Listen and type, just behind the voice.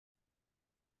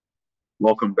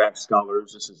Welcome back,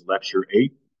 scholars. This is Lecture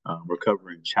 8. We're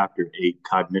covering Chapter 8,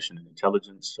 Cognition and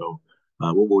Intelligence.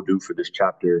 What we'll do for this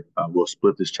chapter, we'll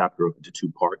split this chapter up into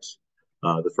two parts.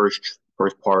 The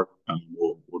first part,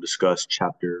 we'll discuss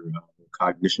Chapter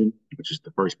Cognition, which is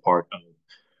the first part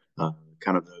of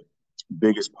kind of the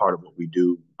biggest part of what we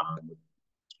do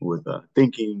with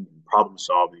thinking, problem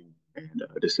solving, and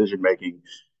decision making.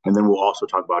 And then we'll also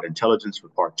talk about intelligence for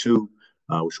part two,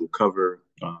 which will cover,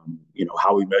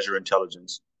 how we measure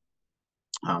intelligence,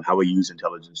 how we use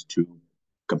intelligence to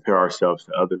compare ourselves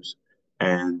to others,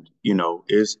 and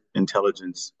is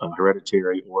intelligence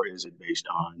hereditary or is it based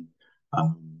on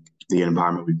the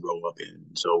environment we grow up in?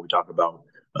 So we talk about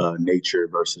nature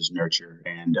versus nurture,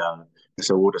 and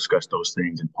so we'll discuss those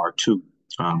things in part two.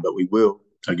 But we will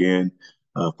again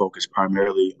focus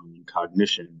primarily on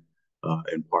cognition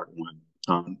in part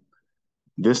one.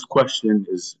 This question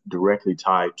is directly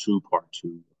tied to part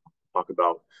two. Talk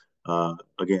about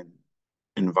again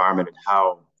environment and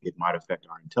how it might affect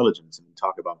our intelligence, and we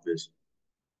talk about this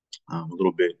a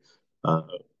little bit. Uh,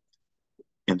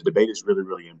 and the debate is really,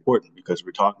 really important because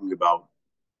we're talking about,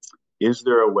 is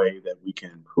there a way that we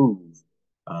can improve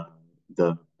uh,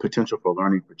 the potential for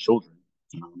learning for children,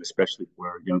 especially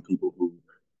for young people who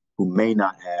may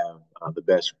not have the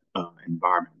best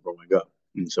environment growing up.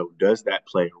 And so, does that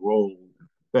play a role and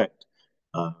affect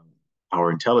uh,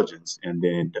 our intelligence? And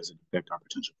then, does it affect our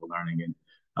potential for learning?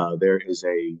 And there is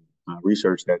a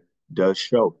research that does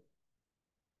show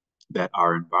that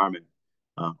our environment,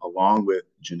 along with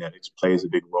genetics, plays a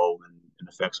big role and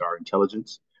affects our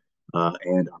intelligence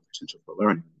and our potential for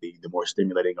learning. The more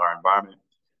stimulating our environment,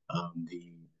 um,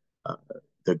 the uh,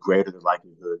 the greater the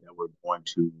likelihood that we're going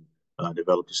to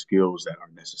develop the skills that are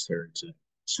necessary to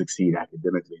succeed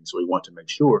academically. And so we want to make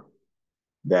sure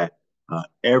that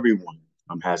everyone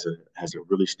has a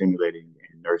really stimulating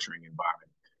and nurturing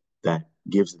environment that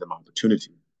gives them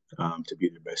opportunity to be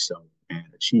their best self and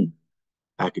achieve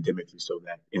academically, so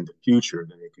that in the future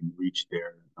that they can reach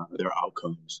their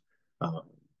outcomes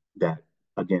that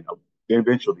again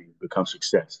eventually become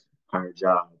success, higher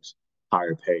jobs,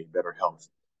 higher pay, better health,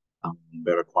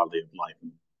 better quality of life.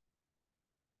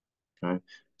 Okay.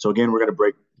 So again, we're going to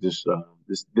break these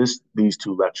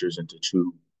two lectures into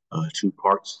two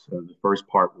parts. The first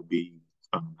part will be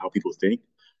how people think.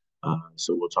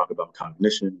 So we'll talk about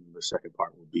cognition. The second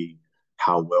part will be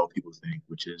how well people think,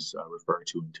 which is referred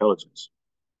to intelligence.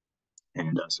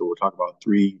 And so we'll talk about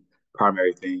three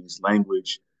primary things: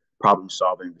 language, problem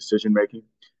solving, decision making.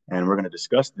 And we're going to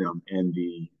discuss them in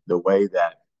the way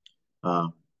that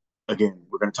um, again,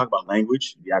 we're going to talk about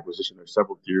language, the acquisition. There's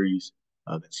several theories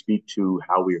that speak to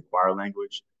how we acquire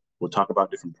language. We'll talk about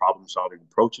different problem solving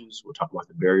approaches. We'll talk about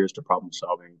the barriers to problem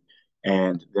solving.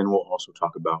 And then we'll also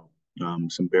talk about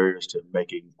some barriers to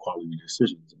making quality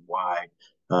decisions and why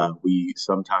we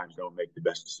sometimes don't make the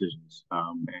best decisions.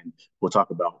 And we'll talk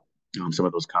about some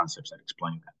of those concepts that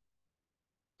explain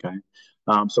that.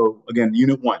 Okay. So, again,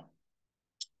 Unit 1,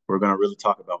 we're going to really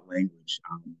talk about language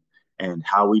and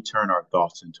how we turn our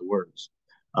thoughts into words.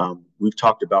 We've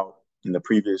talked about in the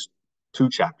previous two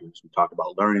chapters, we talked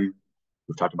about learning,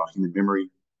 we've talked about human memory,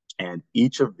 and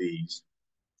each of these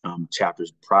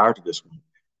chapters prior to this one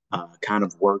kind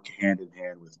of work hand in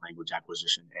hand with language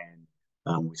acquisition. And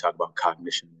when we talk about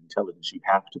cognition and intelligence, you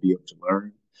have to be able to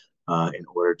learn in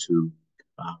order to,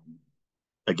 um,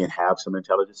 again, have some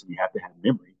intelligence, and you have to have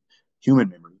memory, human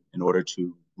memory, in order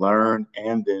to learn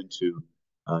and then to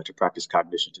practice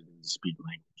cognition to then speak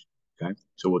language. Okay,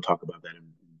 so we'll talk about that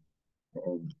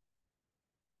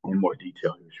in more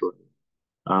detail here shortly.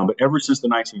 But ever since the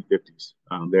 1950s,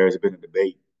 there has been a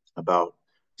debate about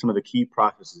some of the key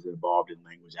processes involved in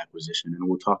language acquisition, and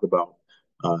we'll talk about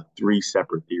three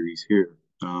separate theories here.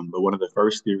 But one of the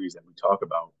first theories that we talk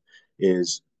about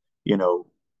is, you know,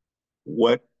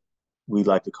 what we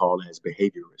like to call as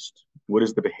behaviorist. What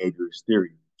is the behaviorist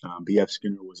theory? B.F.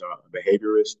 Skinner was a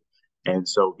behaviorist, and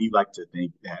so he liked to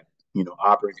think that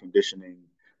operant conditioning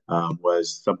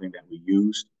was something that we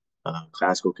used.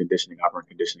 Classical conditioning, operant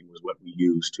conditioning was what we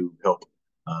used to help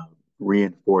uh,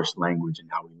 reinforce language and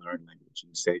how we learn language.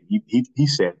 And he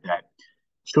said that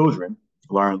children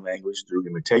learn language through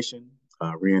imitation,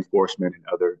 reinforcement, and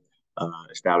other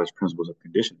established principles of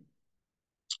conditioning.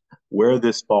 Where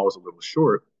this falls a little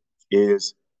short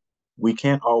is we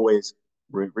can't always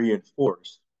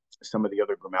reinforce some of the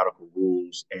other grammatical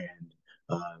rules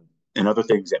uh, and other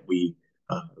things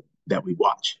uh, that we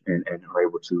watch and are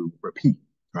able to repeat,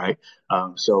 right?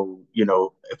 So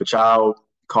if a child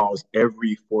calls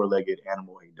every four-legged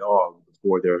animal a dog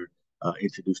before they're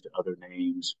introduced to other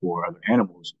names for other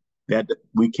animals, that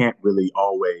we can't really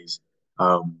always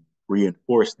um,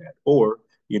 reinforce that, or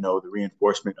the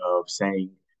reinforcement of saying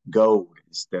gold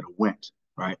instead of went,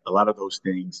 right? A lot of those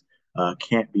things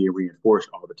can't be reinforced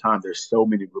all the time. There's so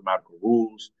many grammatical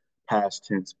rules, past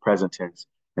tense, present tense,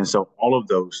 and so all of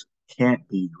those can't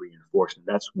be reinforced. And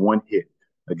that's one hit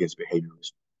against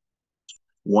behaviorists.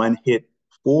 One hit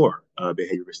for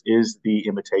behaviorists is the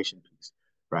imitation piece,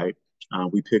 right?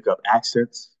 We pick up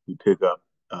accents, we pick up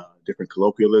different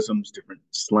colloquialisms, different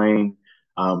slang,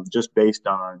 just based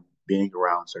on being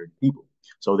around certain people.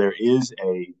 So there is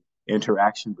a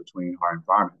interaction between our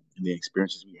environment and the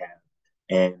experiences we have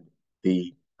and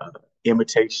the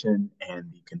imitation and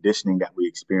the conditioning that we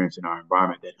experience in our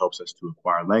environment that helps us to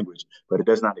acquire language, but it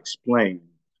does not explain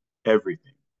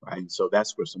everything, right? And so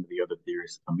that's where some of the other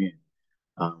theories come in.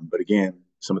 But again,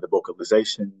 some of the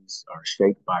vocalizations are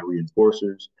shaped by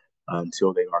reinforcers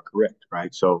until they are correct,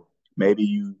 right? So maybe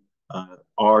you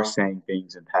are saying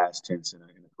things in past tense in a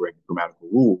correct grammatical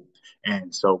rule.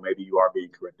 And so maybe you are being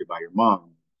corrected by your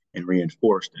mom and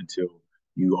reinforced until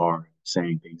you are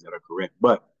saying things that are correct.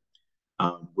 But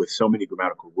with so many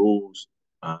grammatical rules,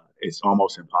 it's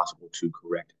almost impossible to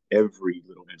correct every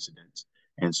little incident.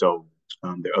 And so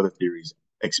there are other theories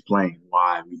explain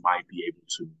why we might be able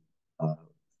to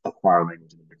acquire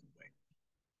language in a different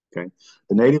way. Okay,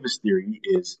 the nativist theory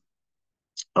is,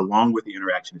 along with the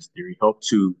interactionist theory, help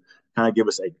to kind of give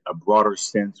us a broader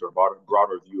sense or a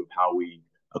broader view of how we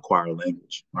acquire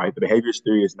language. Right, the behaviorist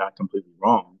theory is not completely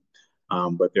wrong,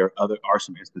 but there are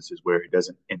some instances where it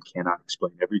doesn't and cannot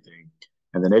explain everything.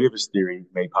 And the nativist theory,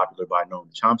 made popular by Noam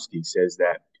Chomsky, says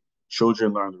that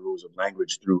children learn the rules of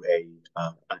language through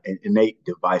an innate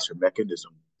device or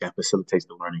mechanism that facilitates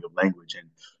the learning of language. And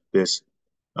this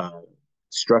uh,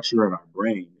 structure in our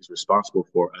brain is responsible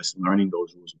for us learning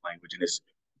those rules of language.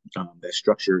 And that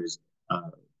structure is uh,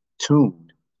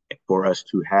 tuned for us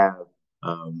to have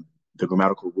the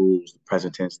grammatical rules, the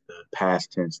present tense, the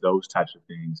past tense, those types of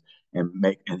things, and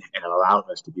allow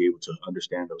us to be able to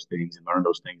understand those things and learn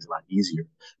those things a lot easier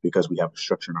because we have a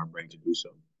structure in our brain to do so.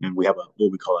 And we have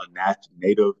what we call a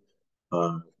native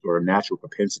or a natural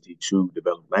propensity to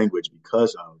develop language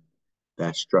because of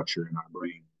that structure in our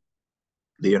brain.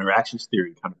 The interactions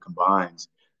theory kind of combines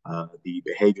the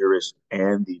behaviorist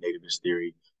and the nativist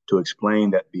theory to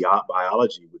explain that the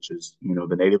biology, which is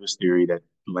the nativist theory, that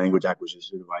language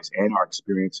acquisition device, and our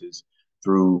experiences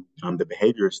through the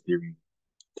behaviorist theory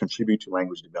contribute to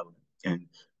language development. And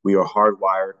we are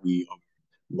hardwired. We are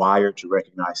wired to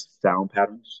recognize sound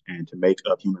patterns and to make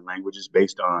up human languages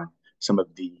based on some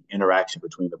of the interaction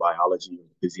between the biology and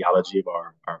physiology of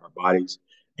our bodies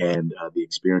and the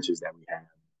experiences that we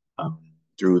have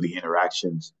through the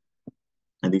interactions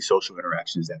and these social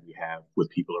interactions that we have with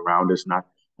people around us, not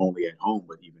only at home,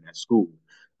 but even at school.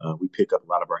 We pick up a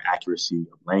lot of our accuracy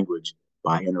of language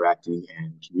by interacting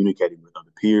and communicating with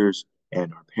other peers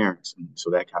and our parents. And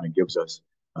so that kind of gives us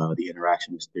the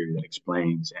interactionist theory that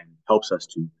explains and helps us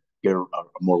to get a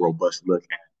more robust look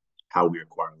at how we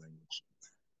acquire language.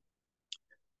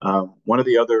 One of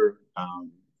the other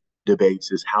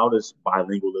debates is, how does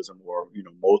bilingualism or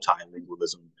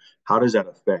multilingualism, how does that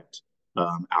affect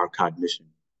our cognition?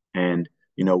 And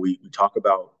we talk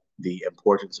about the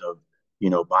importance of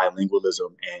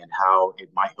bilingualism and how it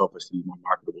might help us to be more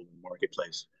marketable in the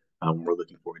marketplace when we're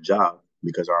looking for a job,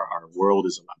 because our world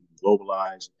is a lot more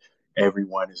globalized.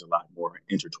 Everyone is a lot more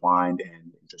intertwined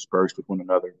and interspersed with one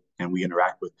another, and we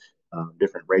interact with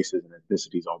different races and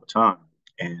ethnicities all the time.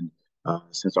 And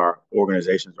since our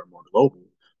organizations are more global,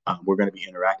 we're going to be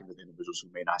interacting with individuals who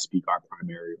may not speak our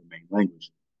primary or main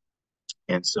language.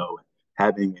 And so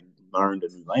having learned a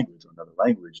new language or another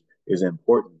language is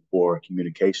important for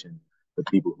communication with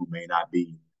people who may not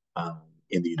be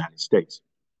in the United States.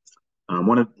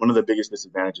 One of the biggest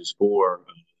disadvantages for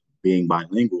being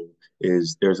bilingual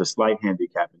is there's a slight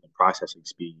handicap in the processing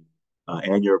speed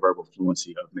and your verbal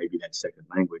fluency of maybe that second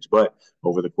language. But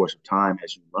over the course of time,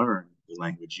 as you learn the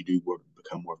language, you do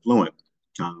become more fluent,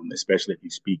 especially if you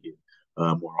speak it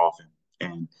more often.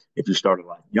 And if you start a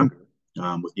lot younger,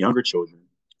 with younger children,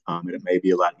 it may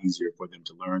be a lot easier for them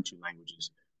to learn two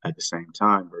languages at the same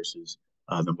time versus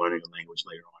them learning a language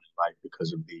later on in life,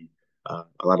 because of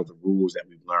a lot of the rules that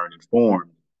we've learned and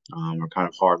formed are kind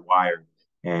of hardwired,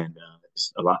 and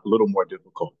it's a little more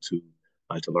difficult to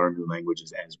learn new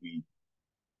languages as we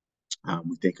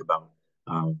think about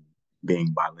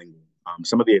being bilingual.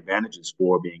 Some of the advantages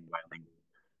for being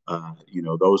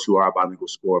bilingual, those who are bilingual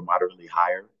score moderately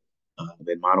higher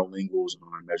than monolinguals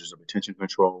on measures of attention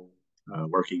control,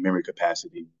 working memory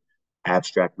capacity,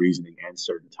 abstract reasoning, and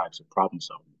certain types of problem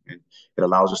solving. And it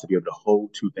allows us to be able to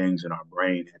hold two things in our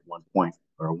brain at one point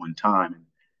or one time,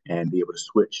 and be able to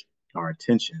switch our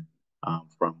attention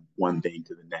from one thing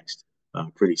to the next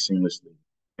pretty seamlessly.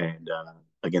 And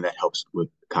again, that helps with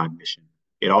cognition.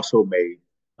 It also may,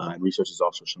 and research has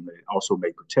also shown that it also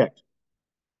may protect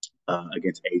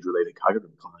against age-related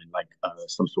cognitive decline, like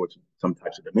some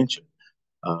types of dementia,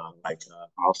 like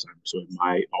Alzheimer's. So it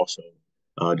might also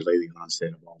delay the onset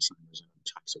of Alzheimer's and other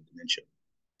types of dementia.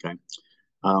 Okay,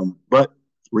 but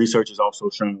research has also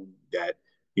shown that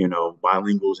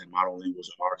bilinguals and monolinguals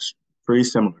are pretty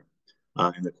similar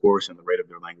in the course and the rate of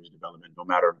their language development, no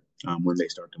matter when they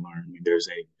start to learn. I mean, there's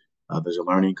a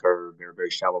learning curve, very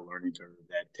shallow learning curve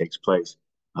that takes place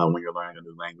when you're learning a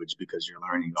new language, because you're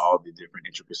learning all the different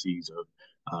intricacies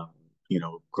of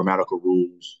grammatical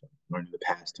rules, learning the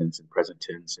past tense and present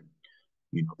tense, and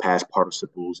past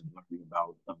participles, and learning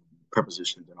about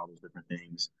prepositions and all those different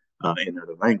things in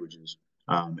other languages.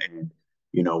 And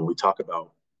we talk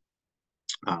about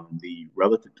the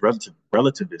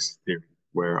relativist theory,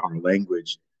 where our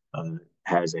language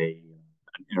has an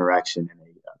interaction and an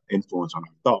influence on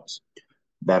our thoughts.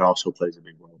 That also plays a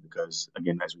big role because,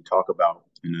 again, as we talk about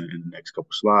in the next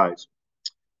couple slides,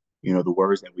 the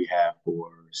words that we have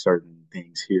for certain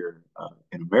things here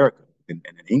in America in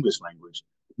an English language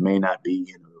may not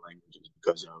be in other languages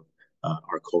because of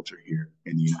our culture here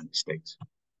in the United States.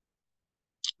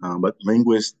 But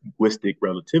linguistic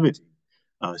relativity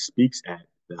speaks at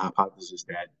the hypothesis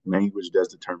that language does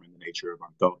determine the nature of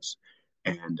our thoughts.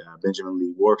 And Benjamin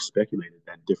Lee Whorf speculated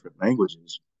that different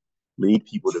languages lead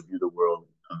people to view the world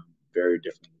very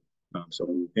differently. So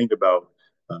when we think about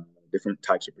different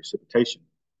types of precipitation,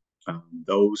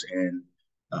 those in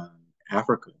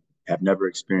Africa have never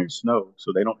experienced snow,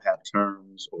 so they don't have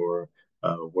terms or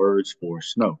words for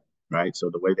snow, right? So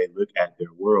the way they look at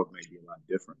their world may be a lot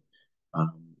different.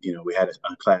 We had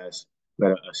a class,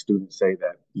 let a student say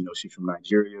that, she's from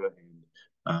Nigeria,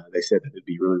 and they said that it'd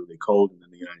be really cold in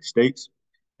the United States.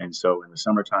 And so in the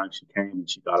summertime, she came and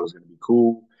she thought it was going to be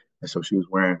cool. And so she was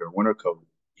wearing her winter coat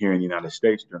here in the United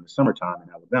States during the summertime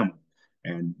in Alabama.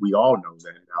 And we all know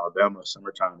that in Alabama,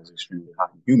 summertime is extremely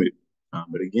hot and humid.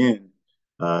 But again,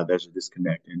 there's a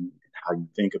disconnect in how you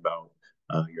think about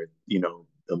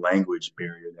the language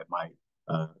barrier that might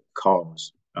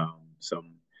cause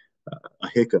a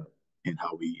hiccup in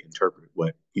how we interpret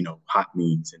what hot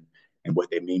means, and what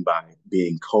they mean by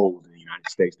being cold in the United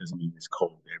States doesn't mean it's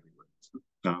cold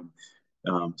everywhere.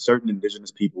 Certain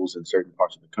indigenous peoples in certain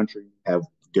parts of the country have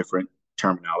different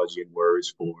terminology and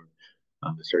words for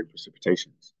the certain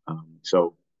precipitations.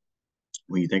 So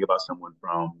when you think about someone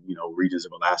from regions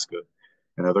of Alaska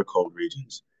and other cold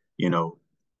regions,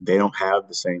 they don't have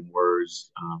the same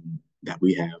words that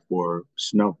we have for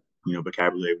snow.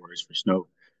 Vocabulary words for snow.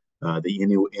 The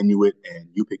Inuit and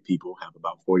Yupik people have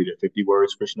about 40 to 50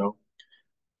 words for snow.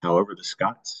 However, the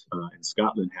Scots in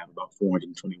Scotland have about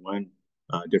 421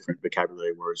 different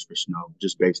vocabulary words for snow,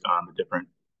 just based on the different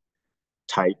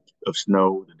type of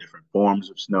snow, the different forms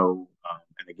of snow.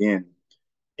 And again,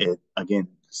 it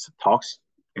talks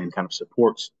and kind of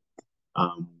supports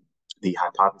the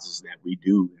hypothesis that we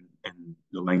do, and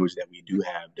the language that we do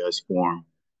have does form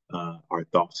our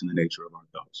thoughts and the nature of our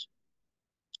thoughts.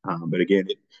 But again,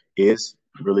 it is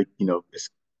really, it's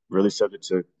really subject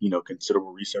to,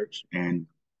 considerable research, and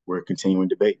we're continuing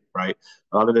debate, right?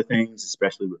 A lot of the things,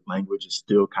 especially with language, is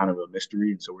still kind of a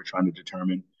mystery. And so we're trying to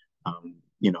determine,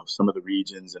 some of the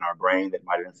regions in our brain that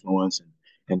might influence,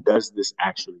 and does this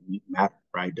actually matter,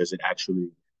 right? Does it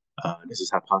actually, is this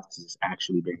hypothesis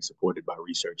actually being supported by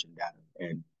research and data?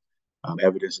 And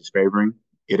evidence is favoring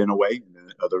it in a way, and then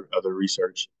other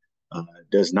research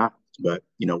does not. But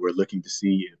we're looking to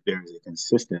see if there is a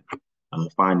consistent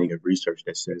finding of research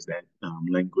that says that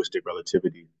linguistic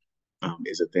relativity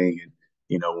is a thing. And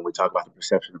when we talk about the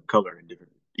perception of color in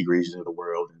different regions of the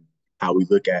world, and how we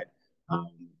look at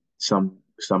some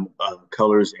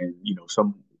colors, and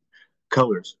some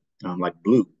colors like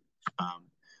blue.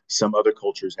 Some other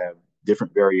cultures have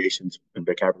different variations in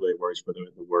vocabulary words for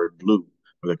the word blue,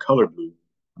 or the color blue,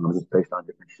 just based on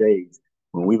different shades.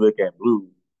 When we look at blue,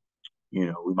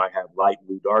 we might have light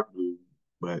blue, dark blue,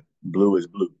 but blue is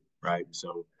blue, right?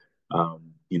 So,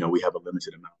 we have a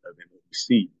limited amount of it. What we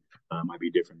see might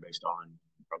be different based on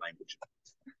our language.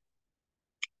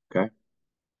 Okay.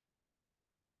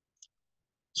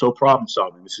 So problem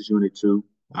solving. This is unit 2.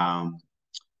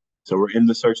 So we're in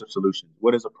the search of solutions.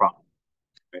 What is a problem?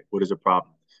 Okay. What is a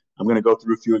problem? I'm going to go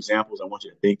through a few examples. I want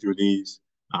you to think through these,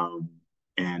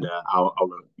 and I'll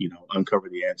uncover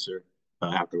the answer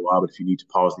after a while. But if you need to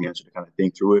pause the answer to kind of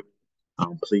think through it,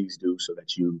 please do, so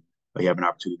that you have an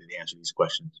opportunity to answer these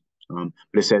questions.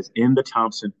 But it says, in the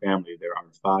Thompson family, there are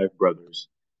 5 brothers,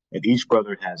 and each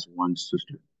brother has 1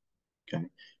 sister. Okay.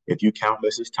 if you count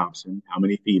Mrs. Thompson, how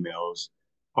many females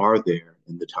are there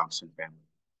in the Thompson family,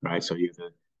 right? So you have to,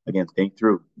 again, think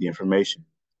through the information,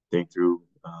 think through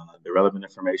the relevant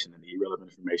information and the irrelevant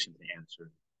information to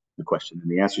answer the question. And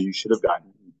the answer you should have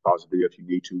gotten, pause the video if you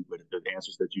need to, but the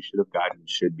answers that you should have gotten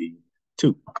should be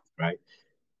two, right?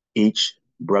 Each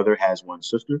brother has one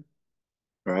sister,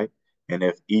 right? And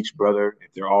if each brother,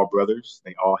 if they're all brothers,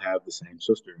 they all have the same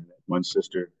sister. And that one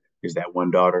sister is that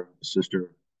one daughter, the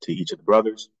sister to each of the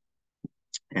brothers,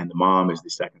 and the mom is the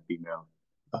second female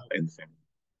in the family.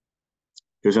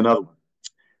 Here's another one.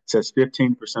 It says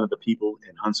 15% of the people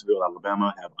in Huntsville,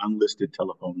 Alabama have unlisted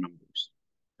telephone numbers.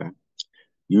 Okay?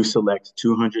 You select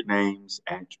 200 names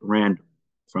at random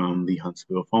from the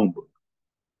Huntsville phone book.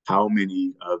 How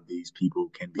many of these people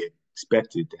can be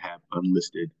expected to have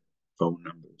unlisted phone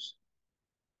numbers?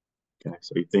 Okay,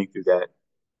 so you think through that,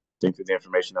 think through the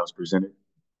information that was presented,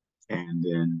 and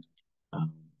then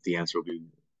the answer will be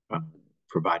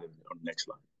provided on the next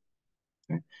slide.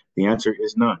 Okay? The answer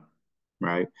is none,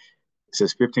 right? It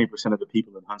says 15% of the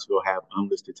people in Huntsville have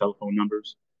unlisted telephone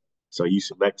numbers. So you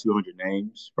select 200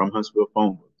 names from Huntsville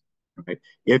phone book. Right?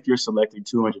 If you're selecting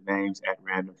 200 names at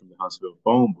random from the Huntsville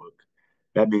phone book,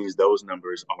 that means those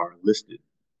numbers are listed,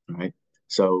 right?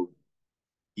 So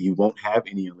you won't have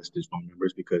any unlisted phone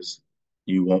numbers because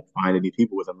you won't find any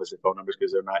people with unlisted phone numbers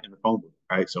because they're not in the phone book,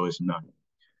 right? So it's none.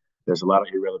 There's a lot of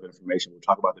irrelevant information. We'll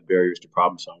talk about the barriers to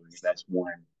problem solving. That's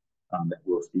one that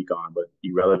we'll speak on, but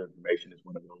irrelevant information is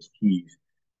one of those keys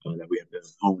that we have to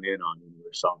hone in on when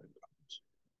we're solving problems.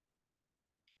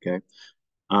 Okay.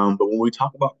 But when we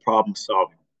talk about problem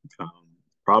solving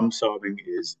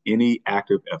is any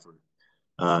active effort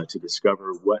to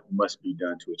discover what must be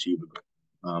done to achieve a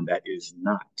goal that is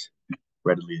not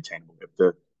readily attainable. If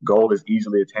the goal is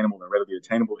easily attainable and readily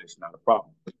attainable, it's not a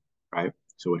problem, right?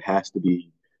 So it has to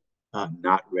be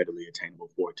not readily attainable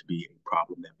for it to be a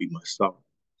problem that we must solve.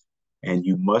 And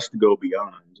you must go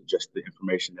beyond just the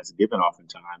information that's given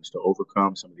oftentimes to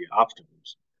overcome some of the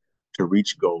obstacles to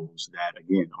reach goals that,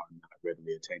 again, are not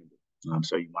readily attainable.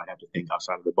 So you might have to think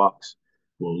outside of the box.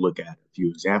 We'll look at a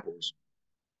few examples.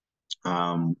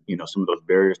 Some of those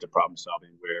barriers to problem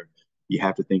solving where you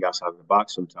have to think outside of the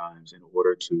box sometimes in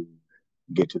order to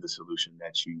get to the solution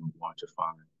that you want to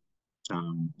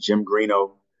find. Jim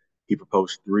Greeno, he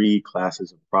proposed 3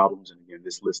 classes of problems. And again,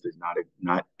 this list is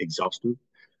not exhaustive,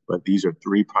 but these are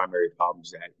 3 primary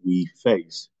problems that we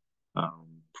face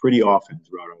pretty often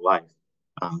throughout our life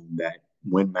that,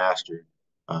 when mastered,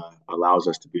 allows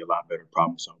us to be a lot better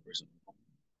problem solvers.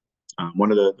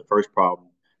 One of the first problem,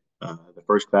 the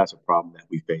first class of problem that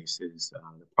we face is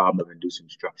the problem of inducing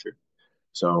structure.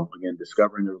 So again,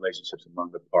 discovering the relationships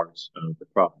among the parts of the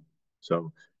problem.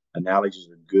 So analogies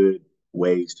are good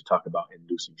ways to talk about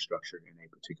inducing structure in a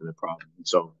particular problem. And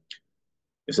so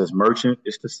it says merchant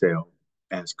is to sell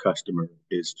as customer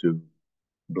is to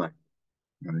blank,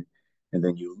 right? And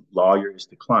then lawyer is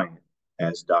to client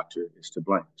as doctor is to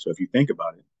blank. So if you think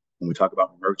about it, when we talk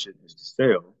about merchant is to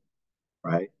sell,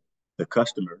 right? The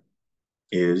customer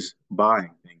is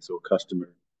buying things, so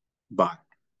customer buy,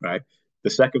 right? The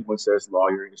second one says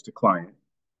lawyer is to client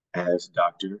as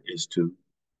doctor is to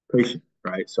patient,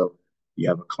 right? So you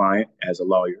have a client as a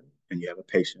lawyer and you have a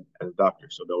patient as a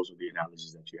doctor. So those are the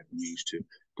analogies that you have to use to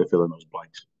fill in those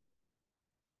blanks.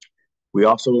 We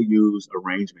also use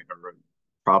arrangement or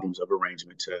problems of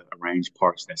arrangement to arrange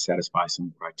parts that satisfy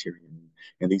some criteria.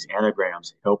 And these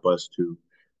anagrams help us to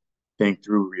think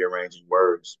through rearranging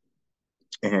words.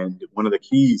 And one of the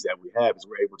keys that we have is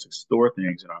we're able to store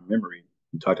things in our memory.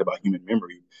 We talked about human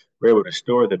memory. We're able to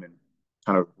store them and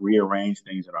kind of rearrange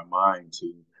things in our mind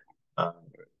to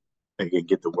again,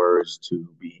 get the words to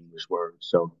be English words.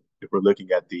 So if we're looking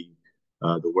at the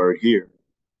word here,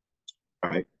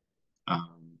 right,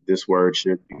 this word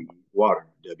should be water,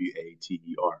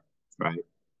 W-A-T-E-R, right?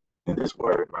 And this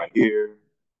word right here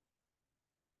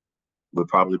would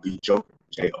probably be joker,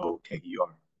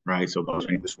 J-O-K-E-R, right? So those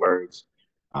are English words.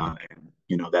 And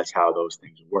that's how those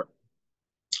things work.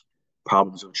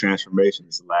 Problems of transformation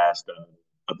is the last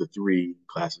of the 3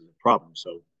 classes of problems.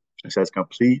 So it says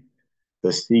complete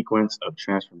the sequence of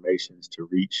transformations to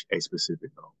reach a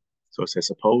specific goal. So it says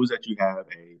suppose that you have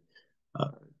a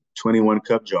 21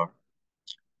 cup jar,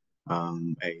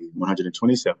 a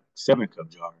 127 cup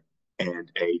jar,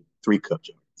 and a 3 cup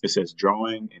jar. It says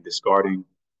drawing and discarding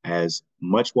as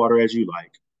much water as you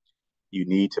like. You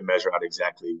need to measure out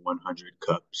exactly 100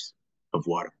 cups of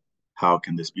water. How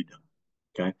can this be done?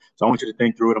 Okay, so I want you to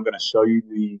think through it. I'm going to show you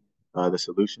the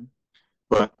solution.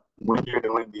 But when you're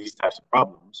doing these types of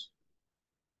problems,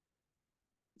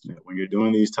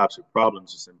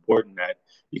 it's important that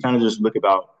you kind of just look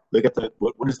look at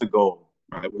what is the goal,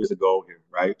 right? What is the goal here,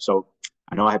 right? So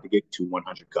I know I have to get to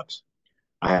 100 cups.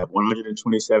 I have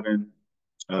 127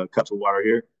 cups of water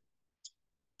here,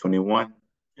 21,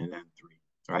 and then 3,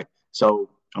 right? So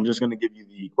I'm just going to give you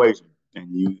the equation, and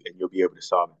you'll be able to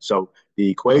solve it. So the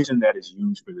equation that is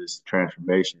used for this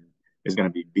transformation is going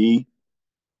to be B,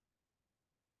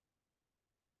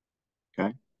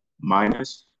 okay,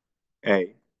 minus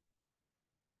A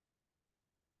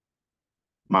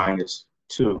minus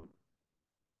 2C,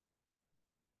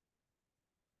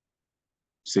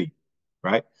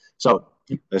 right? So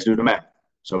let's do the math.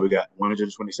 So we got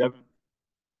 127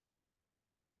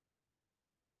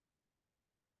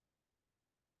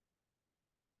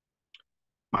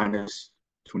 minus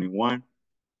 21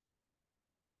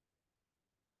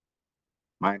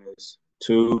 minus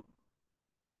 2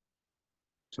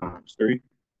 times 3.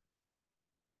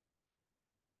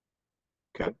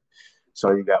 Okay.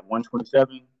 So you got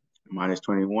 127 minus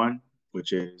 21,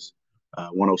 which is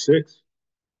 106.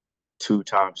 2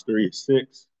 times 3 is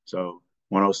 6. So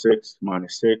 106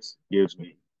 minus 6 gives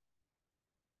me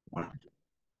 100.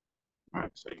 All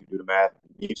right. So you can do the math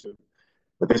if you need to.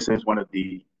 But this is one of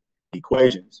the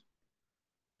equations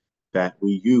that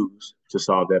we use to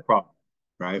solve that problem,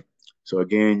 right? So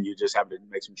again, you just have to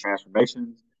make some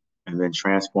transformations and then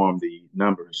transform the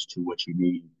numbers to what you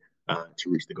need to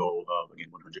reach the goal of, again,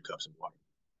 100 cups of water.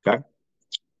 Okay.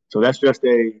 So that's just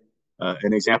an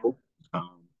example.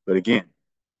 But again,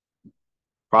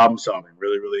 problem solving,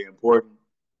 really, really important.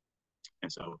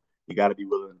 And so you got to be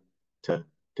willing to,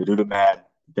 to do the math,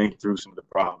 think through some of the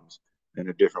problems in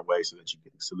a different way so that you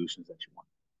get the solutions that you want.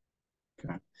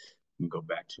 Okay. Let me go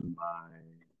back to my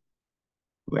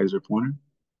laser pointer.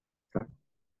 Okay.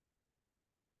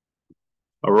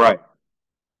 All right.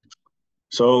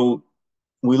 So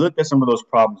we looked at some of those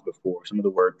problems before, some of the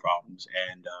word problems,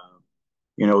 and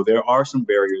there are some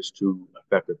barriers to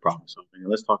effective problem solving. And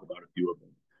let's talk about a few of them.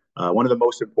 One of the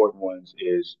most important ones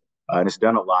is, and it's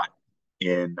done a lot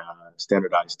in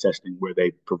standardized testing, where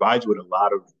they provide you with a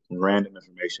lot of random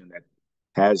information that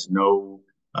has no,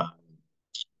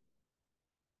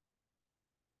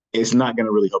 it's not going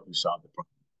to really help you solve the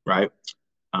problem, right?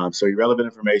 So irrelevant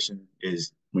information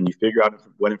is when you figure out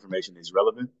what information is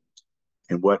relevant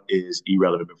and what is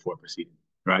irrelevant before proceeding,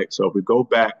 right? So if we go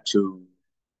back to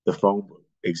the phone book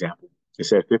example, it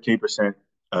said 15%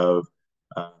 of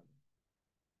uh,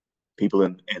 people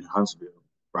in Huntsville,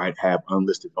 right, have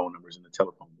unlisted phone numbers in the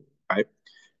telephone book, right?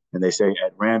 And they say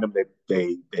at random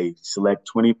they select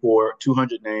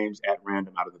 200 names at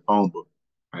random out of the phone book,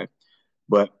 right?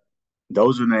 But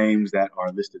those are names that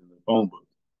are listed in the phone book.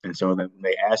 And so then when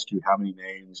they ask you how many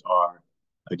names are,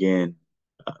 again,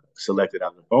 selected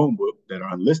out of the phone book that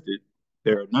are unlisted,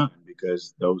 there are none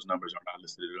because those numbers are not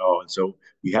listed at all. And so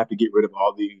you have to get rid of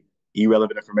all the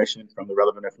irrelevant information from the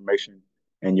relevant information,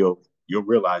 and you'll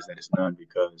realize that it's none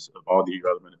because of all the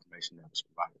irrelevant information that was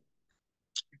provided.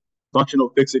 Functional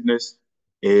fixedness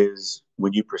is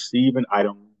when you perceive an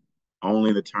item only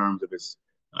in the terms of its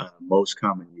most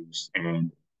common use,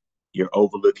 and you're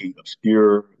overlooking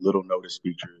obscure, little noticed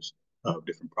features of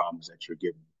different problems that you're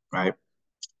given, right?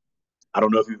 I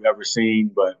don't know if you've ever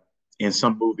seen, but in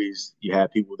some movies, you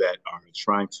have people that are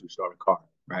trying to start a car,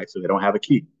 right? So they don't have a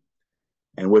key.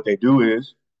 And what they do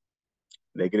is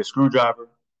they get a screwdriver,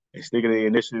 they stick it in the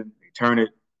ignition, they turn it,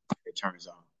 it turns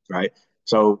on, right?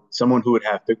 So someone who would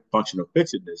have functional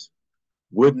fixedness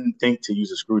wouldn't think to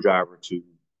use a screwdriver to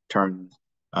turn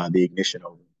the ignition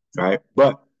over, right?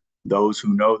 But those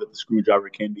who know that the screwdriver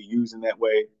can be used in that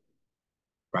way,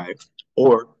 right?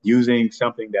 Or using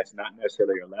something that's not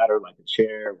necessarily a ladder, like a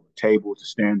chair or a table to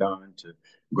stand on to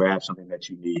grab something that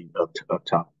you need up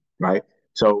top, right?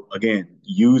 So again,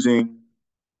 using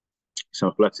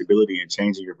some flexibility and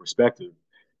changing your perspective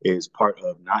is part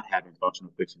of not having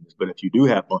functional fixedness. But if you do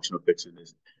have functional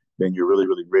fixedness, then you're really,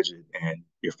 really rigid and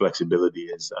your flexibility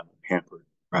is hampered,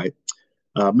 right?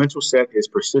 Mental set is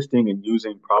persisting and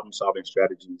using problem solving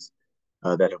strategies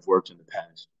that have worked in the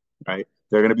past, right?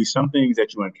 There are going to be some things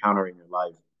that you encounter in your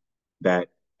life that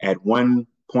at one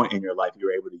point in your life,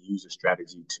 you're able to use a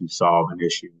strategy to solve an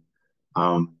issue.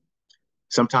 Um,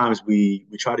 Sometimes we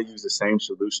try to use the same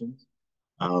solutions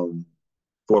um,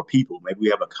 for people. Maybe we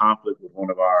have a conflict with one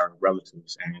of our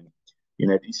relatives, and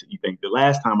you think the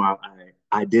last time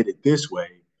I did it this way,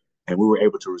 and we were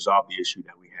able to resolve the issue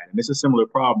that we had. And it's a similar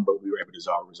problem, but we were able to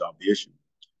resolve the issue.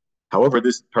 However,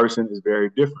 this person is very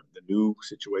different. The new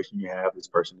situation you have, this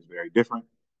person is very different,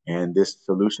 and this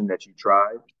solution that you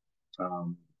tried,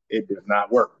 it does not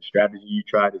work. The strategy you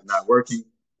tried is not working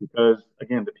because,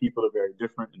 again, the people are very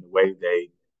different in the way they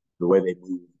the way they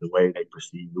move, the way they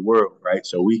perceive the world, right?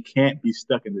 So we can't be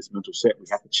stuck in this mental set. We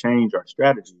have to change our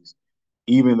strategies.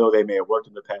 Even though they may have worked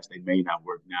in the past, they may not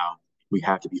work now. We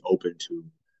have to be open to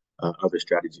other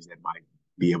strategies that might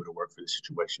be able to work for the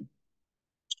situation.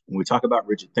 When we talk about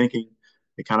rigid thinking,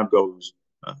 it kind of goes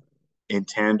uh, in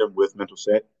tandem with mental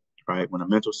set, right? When a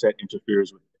mental set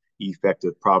interferes with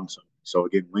effective problem solving. So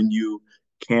again, when you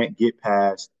can't get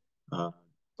past uh,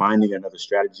 finding another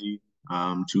strategy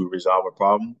to resolve a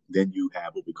problem, then you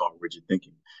have what we call rigid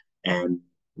thinking. And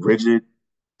rigid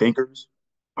thinkers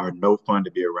are no fun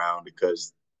to be around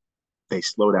because they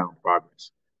slow down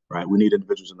progress, right? We need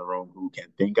individuals in the room who can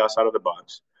think outside of the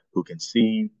box, who can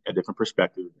see a different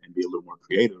perspective and be a little more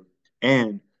creative.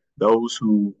 And those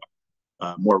who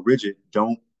are more rigid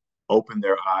don't open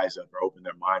their eyes up or open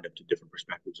their mind up to different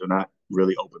perspectives. They're not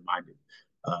really open minded.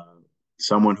 Uh,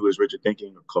 Someone who is rigid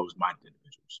thinking or closed minded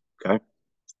individuals. Okay.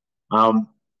 Um,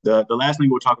 the last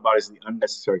thing we'll talk about is the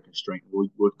unnecessary constraint.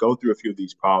 We'll go through a few of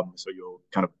these problems so you'll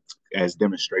kind of as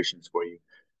demonstrations for you.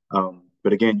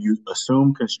 But again, you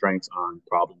assume constraints on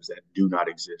problems that do not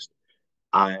exist.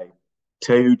 I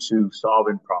tell you to solve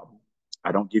a problem.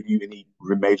 I don't give you any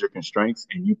major constraints,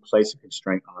 and you place a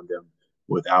constraint on them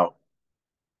without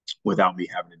me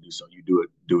having to do so. You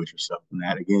do it yourself. And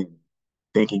that again,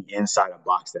 thinking inside a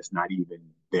box that's not even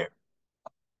there.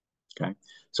 Okay.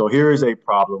 So here is a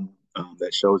problem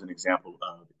that shows an example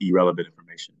of irrelevant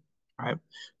information. All right.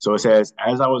 So it says,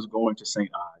 as I was going to St.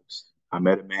 Ives, I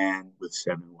met a man with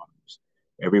 7 wives.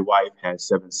 Every wife had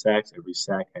 7 sacks. Every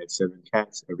sack had 7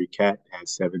 cats. Every cat had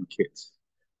 7 kits.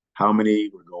 How many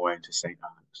were going to St.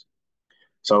 Ives?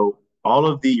 So all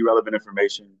of the irrelevant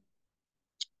information,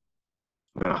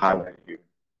 I'm going to highlight it here.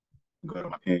 Go to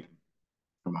my pen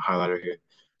from a highlighter here.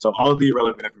 So all of the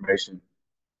irrelevant information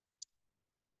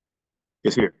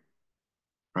is here,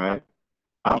 right?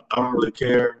 I don't really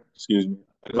care. Excuse me.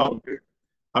 I don't care.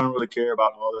 I don't really care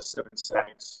about all the 7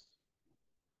 sacks,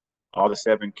 all the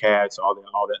 7 cats, all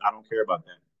that. I don't care about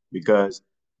that because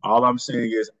all I'm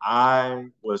saying is I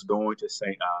was going to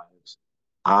St. Ives.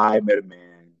 I met a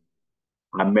man.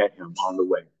 I met him on the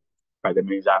way. Right. That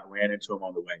means I ran into him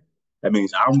on the way. That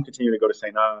means I'm continuing to go to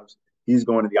St. Ives. He's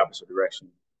going in the opposite direction.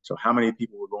 So how many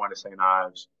people were going to St.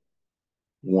 Ives?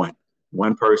 One.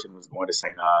 One person was going to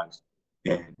St. Ives,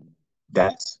 and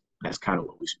that's kind of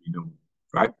what we should be doing,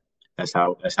 right? That's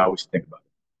how we should think about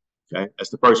it. Okay, that's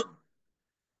the first one,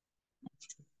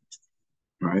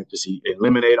 right? Just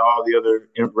eliminate all the other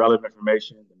irrelevant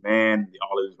information. The man,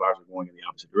 all of his wives are going in the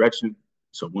opposite direction,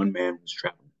 so one man was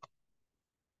traveling.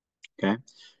 Okay, it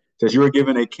says you were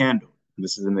given a candle. And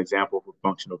this is an example for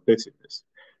functional fixedness.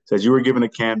 It says you were given a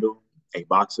candle, a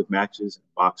box of matches,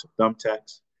 a box of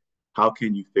thumbtacks. How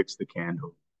can you fix the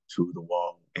candle to the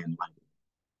wall and light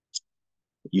it?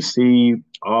 You see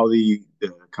all the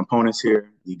components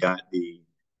here. You got the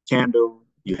candle,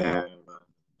 you have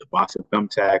the box of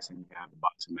thumbtacks, and you have the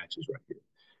box of matches right here.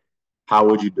 How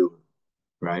would you do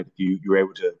it, right? You're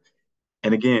able to,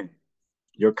 and again,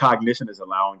 your cognition is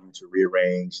allowing you to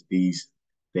rearrange these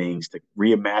things, to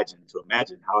reimagine, to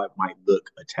imagine how it might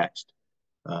look attached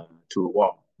to a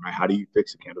wall, right? How do you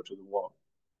fix a candle to the wall,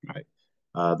 right?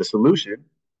 The solution,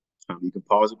 you can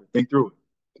pause it and think through it.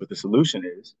 But the solution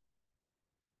is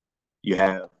you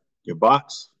have your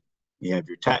box, you have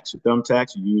your tacks, your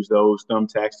thumbtacks. You use those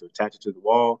thumbtacks to attach it to the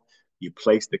wall. You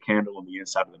place the candle on the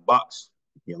inside of the box.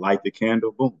 You light the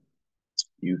candle, boom,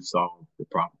 you solve the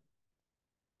problem.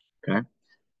 Okay.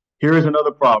 Here is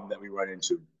another problem that we run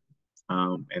into.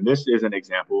 And this is an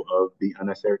example of the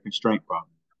unnecessary constraint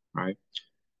problem, right?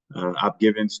 I've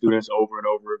given students over and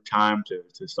over time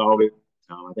to solve it.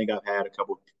 I think I've had a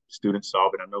couple of students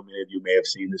solve it. I know many of you may have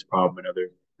seen this problem in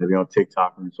maybe on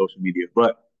TikTok or in social media,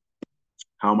 but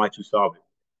how might you solve it,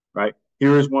 right?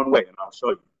 Here is one way, and I'll show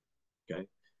you, okay?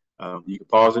 You can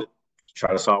pause it,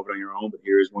 try to solve it on your own, but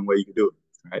here is one way you can do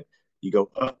it, right? You go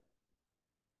up,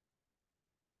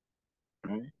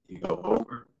 right? You go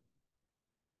over,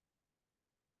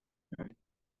 right?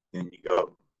 Then you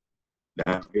go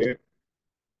down here,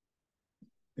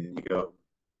 then you go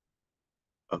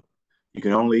up. You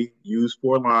can only use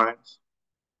 4 lines.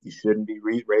 You shouldn't be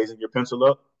raising your pencil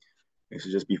up. It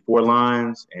should just be 4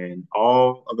 lines, and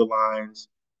all the lines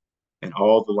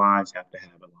have to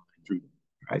have a line through them,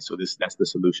 right? So that's the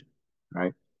solution,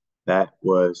 right? That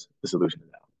was the solution to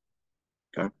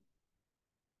that. Okay.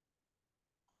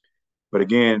 But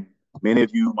again, many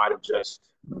of you might have just,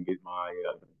 let me get my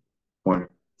pointer.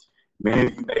 Many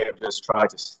of you may have just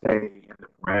tried to stay in the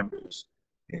parameters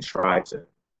and try to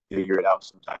figure it out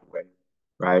some type of way,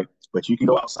 right? But you can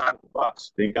go outside of the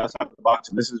box. Think outside of the box,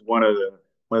 and this is one of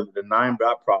the 9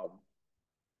 dot problem.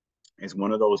 It's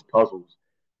one of those puzzles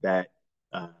that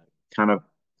uh, kind of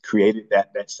created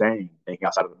that saying, thinking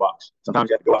outside of the box. Sometimes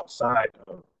you have to go outside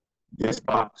of this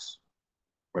box,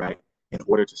 right, in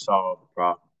order to solve a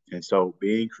problem. And so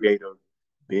being creative,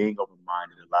 being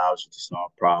open-minded allows you to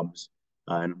solve problems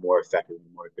in a more effective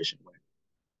and more efficient way.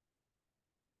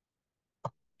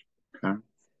 Okay.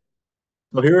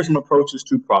 So here are some approaches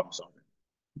to problem solving.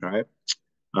 All right.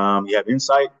 You have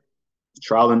insight,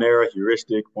 trial and error,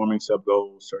 heuristic, forming sub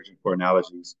goals, searching for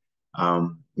analogies.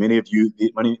 Many of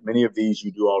these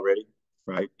you do already,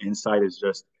 right? Insight is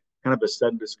just kind of a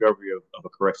sudden discovery of a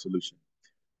correct solution.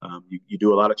 You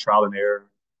do a lot of trial and error.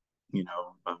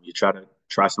 You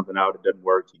try something out, it doesn't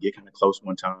work. You get kind of close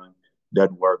one time,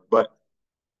 doesn't work, but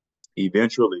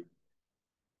eventually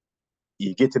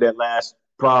you get to that last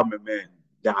problem, and man,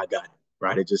 now I got it,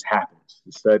 right? It just happens.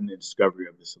 The sudden discovery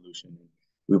of the solution. And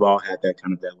we've all had that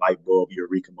kind of that light bulb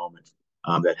eureka moment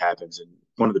that happens, and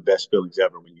one of the best feelings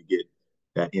ever when you get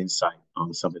that insight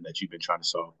on something that you've been trying to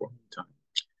solve for a long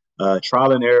time.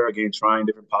 Trial and error, again, trying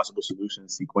different possible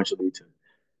solutions sequentially to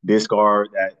discard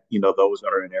those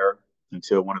that are in error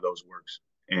until one of those works.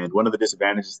 And one of the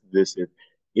disadvantages to this is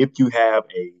if you have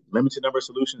a limited number of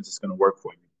solutions, it's going to work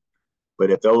for you.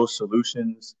 But if those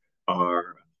solutions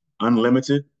are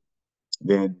unlimited,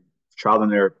 then trial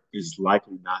and error is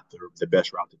likely not the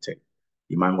best route to take.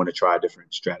 You might want to try a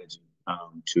different strategy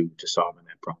to solving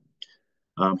that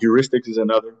problem. Heuristics is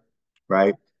another,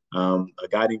 right? A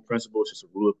guiding principle is just a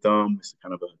rule of thumb. It's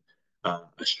kind of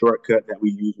a shortcut that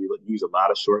we use. We use a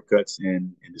lot of shortcuts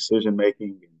in decision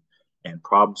making and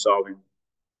problem solving,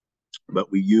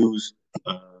 but we use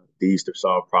these to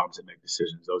solve problems and make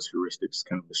decisions. Those heuristics,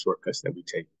 kind of the shortcuts that we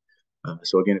take.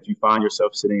 So again, if you find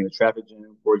yourself sitting in a traffic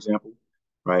jam, for example,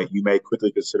 right, you may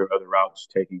quickly consider other routes,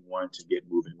 taking one to get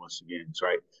moving once again,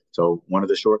 right? So one of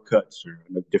the shortcuts or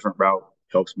a different route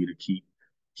helps me to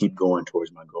keep going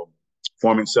towards my goal.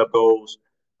 Forming sub goals.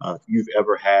 If you've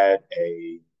ever had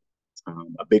a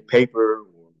big paper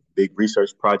or big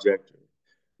research project or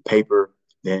paper,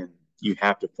 then you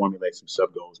have to formulate some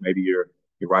sub goals. Maybe you're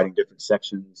writing different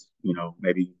sections.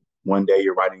 Maybe one day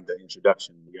you're writing the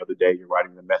introduction, the other day you're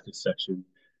writing the method section,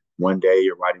 one day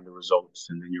you're writing the results,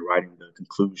 and then you're writing the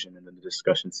conclusion and then the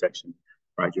discussion section.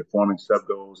 Right? You're forming sub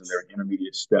goals, and there are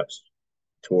intermediate steps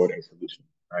toward a solution.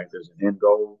 Right? There's an end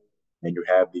goal, and you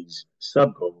have these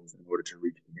sub goals in order to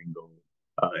reach the end goal.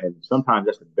 And sometimes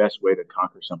that's the best way to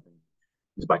conquer something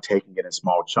is by taking it in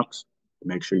small chunks to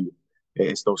make sure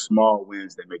it's those small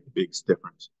wins that make the biggest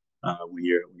difference when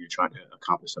you're trying to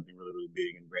accomplish something really, really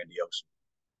big and grandiose.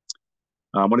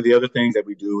 One of the other things that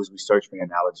we do is we search for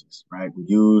analogies, right? We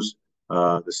use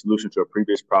the solution to a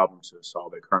previous problem to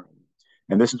solve it currently.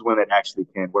 And this is when it actually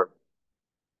can work,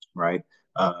 right?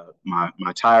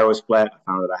 My tire was flat.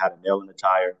 I found that I had a nail in the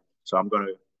tire. So I'm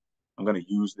gonna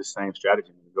use the same strategy.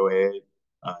 I'm gonna go ahead,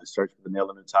 search for the nail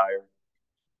in the tire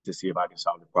to see if I can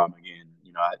solve the problem again.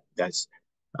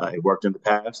 It worked in the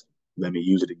past. Let me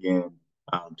use it again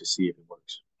to see if it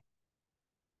works.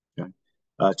 Okay.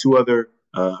 Two other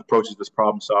approaches to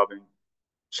problem solving: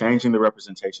 changing the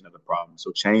representation of the problem.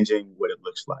 So changing what it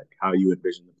looks like, how you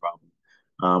envision the problem.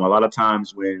 A lot of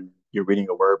times when you're reading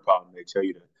a word problem, they tell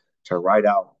you to write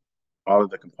out all of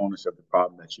the components of the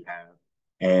problem that you have,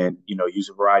 and use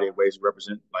a variety of ways to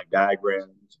represent, like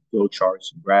diagrams, flow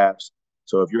charts, and graphs.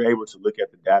 So if you're able to look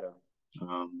at the data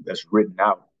that's written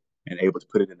out and able to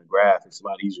put it in a graph, it's a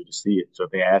lot easier to see it. So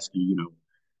if they ask you,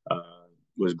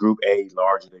 was Group A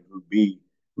larger than Group B?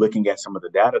 Looking at some of the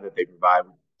data that they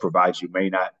provide you may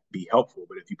not be helpful,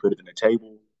 but if you put it in a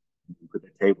table, you put the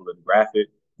table and graph it,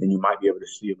 then you might be able to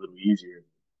see a little easier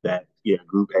that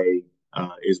Group A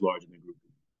is larger than Group B,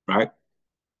 right?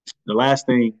 The last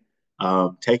thing,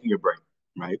 taking a break,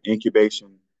 right?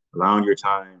 Incubation, allowing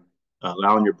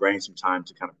your brain some time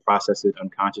to kind of process it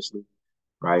unconsciously,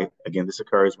 right? Again, this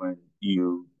occurs when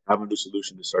you have a new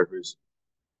solution to surface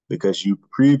because you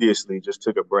previously just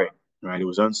took a break, right? It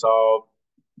was unsolved,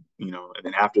 and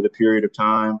then after the period of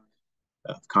time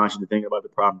of consciously thinking about the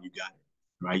problem, you got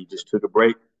it, right? You just took a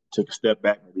break, took a step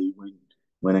back, maybe you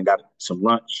went and got some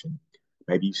lunch, and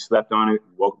maybe you slept on it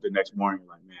and woke up the next morning,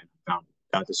 like, man, I found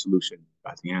it, got the solution,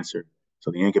 got the answer. So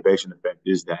the incubation effect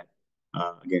is that,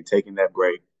 again, taking that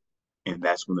break, and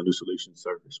that's when the new solutions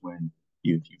surface, when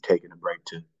you've taken a break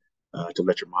to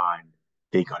let your mind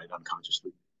think on it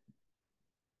unconsciously.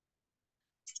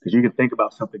 Because you can think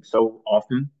about something so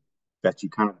often that you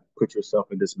kind of put yourself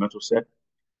in this mental set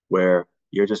where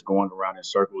you're just going around in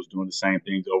circles doing the same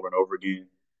things over and over again.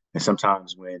 And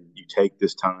sometimes when you take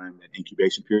this time, that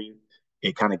incubation period,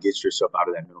 it kind of gets yourself out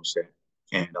of that mental set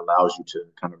and allows you to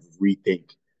kind of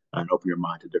rethink and open your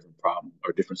mind to different problems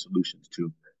or different solutions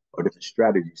to, or different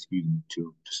strategies, excuse me,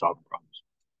 to solve the problems.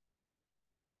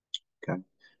 Okay.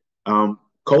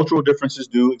 Cultural differences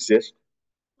do exist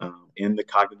in the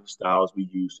cognitive styles we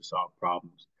use to solve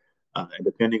problems. And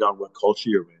depending on what culture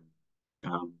you're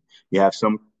in, you have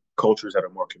some cultures that are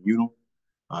more communal.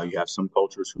 You have some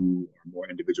cultures who are more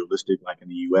individualistic, like in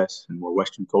the US, and more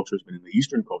Western cultures, but in the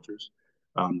Eastern cultures,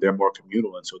 they're more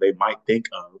communal. And so they might think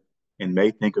of and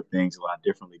may think of things a lot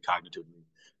differently cognitively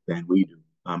than we do.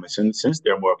 And since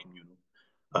they're more communal,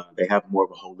 they have more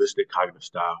of a holistic cognitive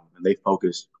style, and they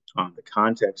focus on the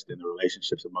context and the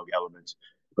relationships among elements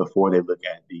before they look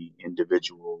at the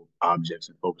individual objects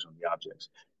and focus on the objects.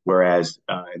 Whereas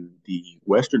in the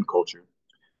Western culture,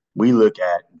 we look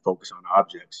at and focus on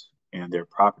objects and their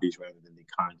properties rather than the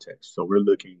context. So we're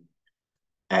looking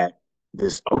at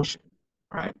this ocean,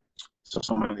 right? So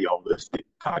someone in the holistic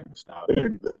cognitive style,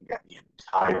 they're looking at the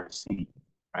entire scene,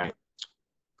 right?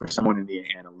 For someone in the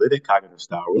analytic cognitive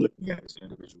style, we're looking at this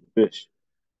individual fish,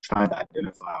 trying to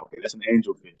identify, okay, that's an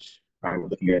angelfish, right? We're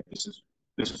looking at this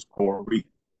is coral reef,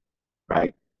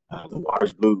 right? The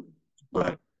water's blue,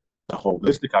 but the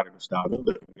holistic cognitive style, they're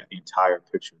looking at the entire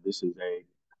picture. This is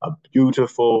a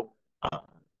beautiful uh,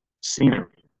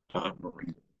 scenery of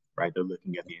marine, right? They're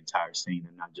looking at the entire scene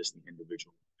and not just the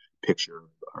individual picture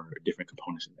or different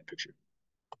components in that picture.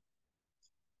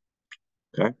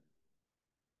 Okay.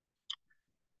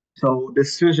 So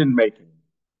decision making,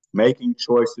 making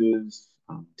choices,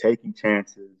 taking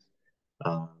chances,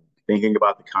 uh, thinking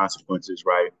about the consequences,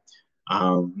 right?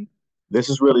 Um, this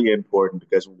is really important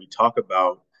because when we talk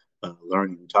about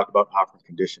learning, we talk about operant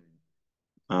conditioning.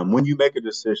 When you make a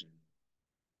decision,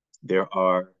 there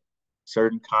are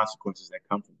certain consequences that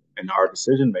come from it, and our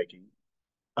decision making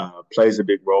plays a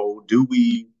big role. Do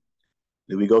we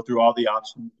go through all the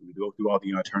options? Do we go through all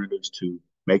the alternatives to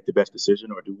make the best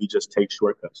decision, or do we just take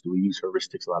shortcuts? Do we use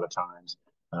heuristics a lot of times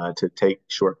to take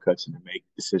shortcuts and to make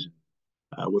decisions?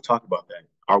 We'll talk about that.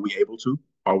 Are we able to?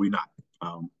 Are we not?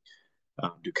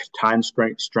 Do time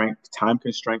constraints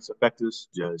affect us?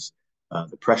 Does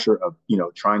the pressure of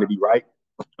trying to be right,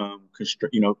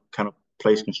 kind of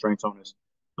place constraints on us?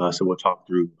 So we'll talk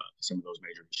through some of those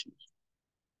major issues.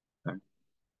 Okay.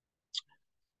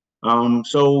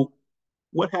 So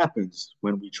what happens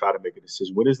when we try to make a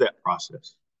decision? What is that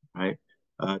process, right?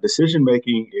 Decision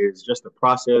making is just the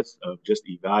process of just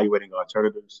evaluating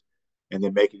alternatives and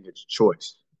then making a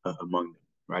choice among them,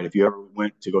 right? If you ever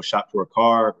went to go shop for a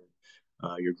car,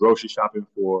 you're grocery shopping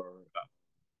or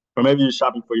maybe you're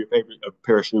shopping for your favorite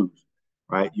pair of shoes,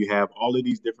 right? You have all of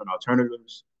these different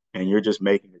alternatives, and you're just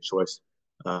making a choice,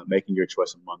 making your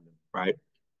choice among them, right?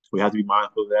 We have to be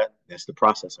mindful of that. That's the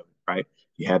process of it, right?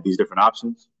 You have these different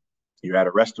options. You're at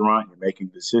a restaurant, you're making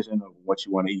a decision of what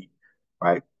you want to eat,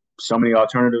 right? So many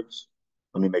alternatives.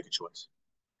 Let me make a choice.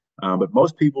 But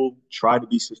most people try to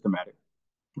be systematic,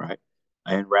 right?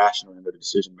 And rational in their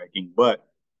decision making. But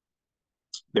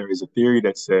there is a theory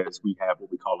that says we have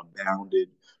what we call a bounded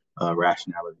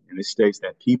rationality. And it states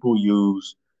that people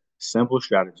use simple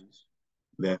strategies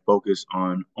that focus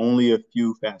on only a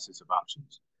few facets of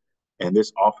options. And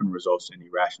this often results in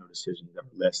irrational decisions that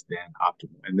are less than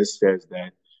optimal. And this says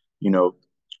that, you know,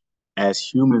 as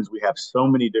humans, we have so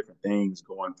many different things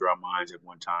going through our minds at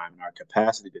one time, and our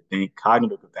capacity to think,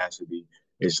 cognitive capacity,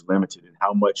 is limited in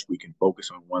how much we can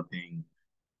focus on one thing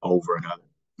over another,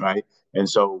 right? And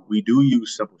so we do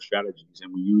use simple strategies,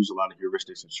 and we use a lot of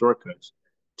heuristics and shortcuts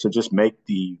to just make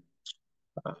the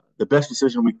best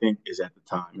decision we think is at the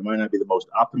time. It might not be the most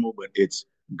optimal, but it's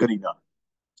good enough.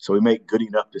 So we make good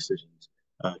enough decisions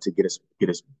to get us,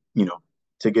 you know,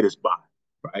 to get us by,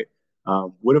 right?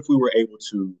 What if we were able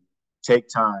to take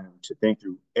time to think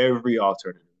through every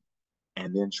alternative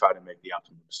and then try to make the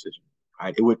optimal decision,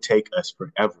 right? It would take us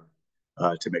forever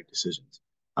to make decisions.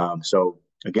 So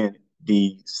again,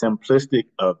 the simplistic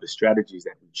of the strategies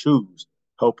that we choose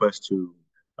help us to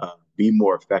be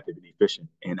more effective and efficient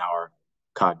in our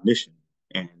cognition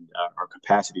and our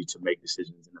capacity to make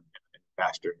decisions in a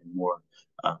faster and more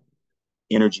uh,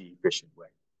 energy efficient way.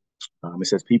 It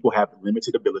says people have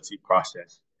limited ability to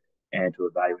process and to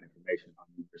evaluate information on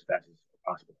numerous facets of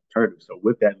possible alternatives. So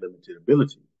with that limited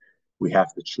ability, we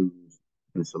have to choose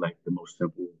and select the most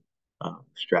simple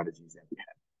strategies that we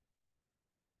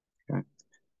have. Okay?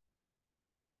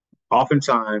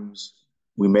 Oftentimes,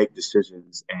 we make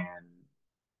decisions and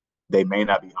they may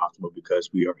not be optimal because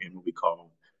we are in what we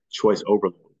call choice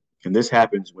overload. And this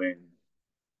happens when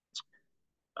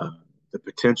uh, the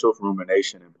potential for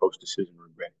rumination and post-decision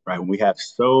regret, right? When we have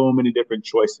so many different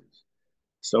choices,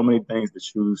 so many things to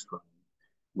choose from,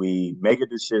 we make a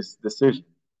decision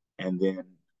and then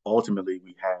ultimately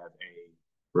we have a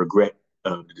regret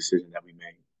of the decision that we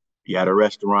made. You're at a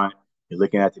restaurant, you're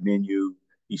looking at the menu,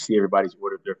 you see everybody's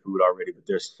ordered their food already, but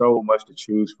there's so much to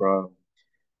choose from.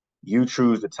 You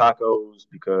choose the tacos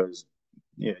because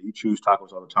yeah, you choose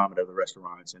tacos all the time at other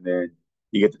restaurants, and then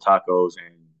you get the tacos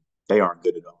and they aren't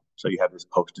good at all. So you have this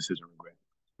post decision regret,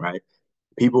 right?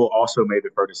 People also may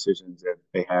defer decisions if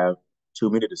they have too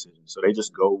many decisions. So they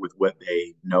just go with what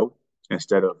they know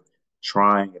instead of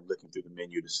trying and looking through the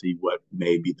menu to see what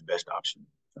may be the best option.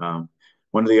 Um,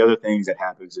 One of the other things that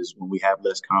happens is when we have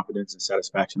less confidence and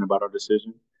satisfaction about our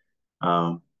decision,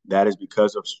 that is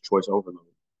because of choice overload,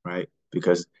 right?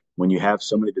 Because when you have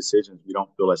so many decisions, we don't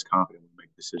feel as confident when we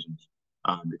make decisions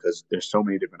because there's so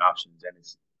many different options and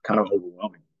it's kind of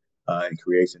overwhelming and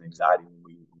creates an anxiety when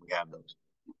we have those.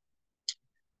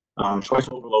 Choice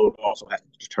overload also has to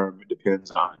determine,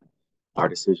 depends on our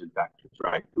decision factors,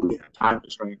 right? Do we have time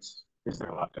constraints? Is there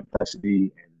a lot of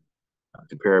complexity and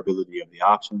comparability of the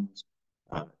options?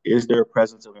 Is there a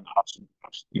presence of an option,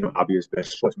 obvious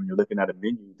best choice? When you're looking at a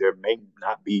menu, there may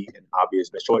not be an obvious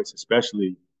best choice,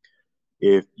 especially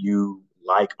if you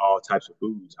like all types of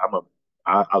foods. I'm a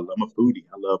foodie.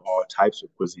 I love all types of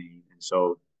cuisine, and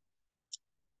so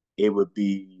it would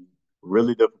be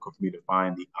really difficult for me to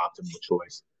find the optimal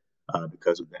choice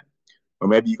because of that. Or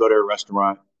maybe you go to a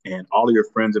restaurant and all of your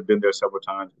friends have been there several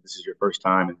times, but this is your first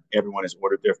time and everyone has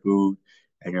ordered their food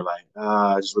and you're like,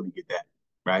 just let me get that,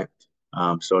 right?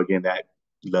 So again, that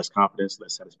less confidence,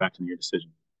 less satisfaction in your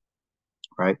decision,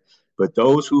 right? But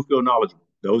those who feel knowledgeable,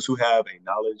 those who have a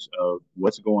knowledge of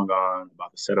what's going on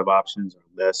about the set of options are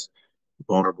less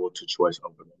vulnerable to choice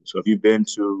overload. So if you've been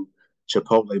to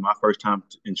Chipotle, my first time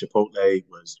in Chipotle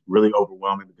was really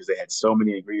overwhelming because they had so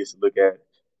many ingredients to look at.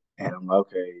 And I'm like,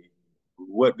 okay,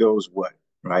 what goes what?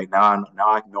 Right now I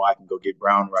know I can go get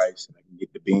brown rice and I can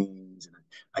get the beans and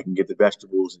I can get the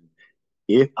vegetables. And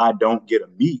if I don't get a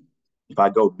meat, if I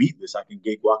go meatless, I can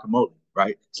get guacamole,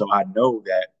 right? So I know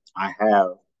that I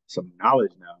have some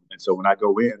knowledge now. And so when I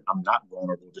go in, I'm not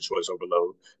vulnerable to choice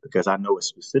overload because I know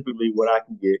specifically what I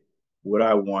can get, what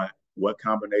I want, what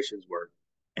combinations work.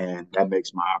 And that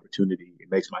makes my opportunity, it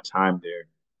makes my time there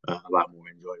a lot more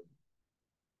enjoyable.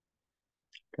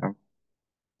 Okay.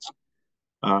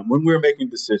 When we're making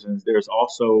decisions, there's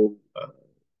also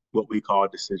what we call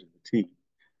decision fatigue.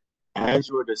 As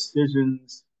your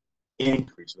decisions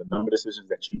increase, the number of decisions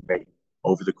that you make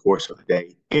over the course of the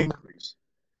day increase,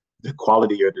 the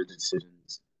quality of the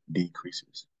decisions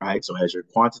decreases, right? So as your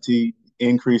quantity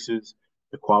increases,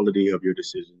 the quality of your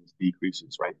decisions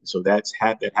decreases, right? So that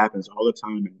happens all the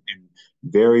time in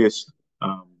various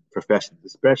professions,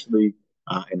 especially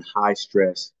in high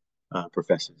stress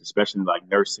professions, especially like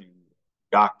nursing,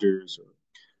 doctors, or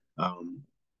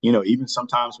even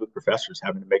sometimes with professors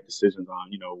having to make decisions on,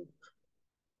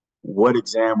 what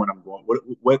exam when I'm going,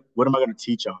 what am I going to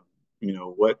teach on?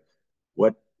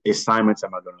 What assignments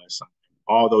am I going to assign?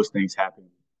 All those things happen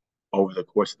over the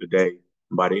course of the day.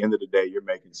 And by the end of the day, you're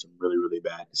making some really, really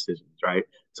bad decisions, right?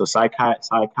 So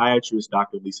psychiatrist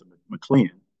Dr. Lisa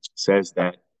McLean says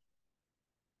that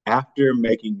after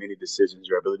making many decisions,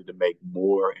 your ability to make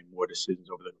more and more decisions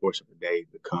over the course of the day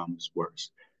becomes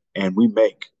worse. And we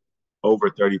make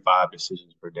over 35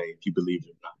 decisions per day, if you believe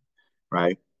it or not,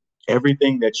 right?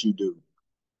 Everything that you do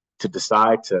to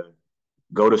decide to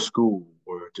go to school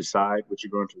or decide what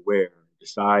you're going to wear,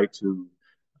 decide to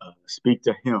speak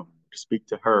to him, to speak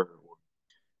to her, or,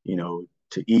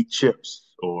 to eat chips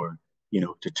or,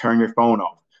 to turn your phone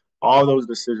off. All those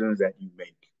decisions that you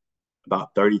make,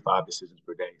 about 35 decisions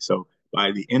per day. So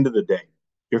by the end of the day,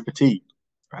 you're fatigued,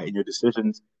 right? And your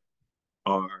decisions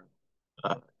are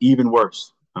even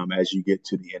worse as you get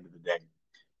to the end of the day.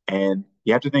 And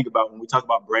you have to think about when we talk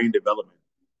about brain development,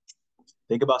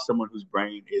 think about someone whose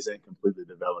brain isn't completely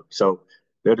developed. So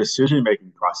their decision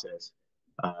making process,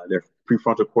 their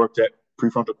prefrontal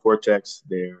cortex,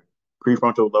 their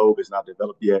prefrontal lobe is not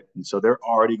developed yet, and so they're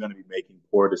already going to be making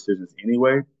poor decisions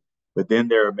anyway. But then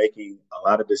they're making a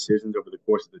lot of decisions over the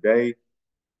course of the day.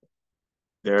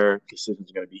 Their decisions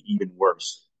are going to be even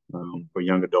worse for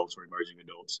young adults or emerging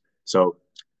adults. So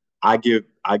I give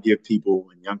people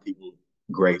and young people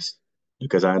grace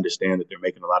because I understand that they're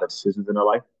making a lot of decisions in their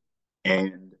life,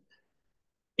 and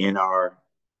in our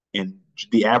in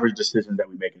the average decisions that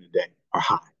we make in a day are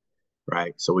high,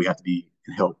 right? So we have to be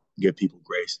and help give people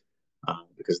grace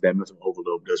because that mental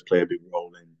overload does play a big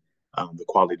role in the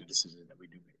quality of the decisions that we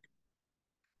do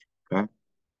make. Okay.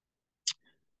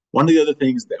 One of the other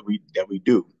things that we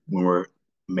do when we're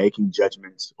making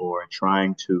judgments or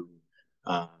trying to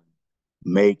uh,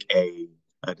 make a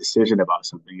a decision about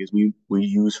something is we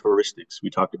use heuristics. We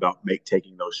talked about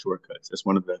taking those shortcuts. That's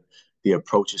one of the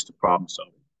approaches to problem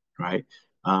solving, right?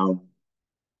 Um,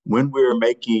 when we're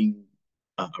making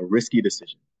a risky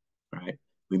decision, right,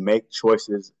 we make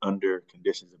choices under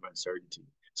conditions of uncertainty.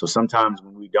 So sometimes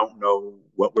when we don't know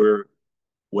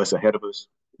what's ahead of us,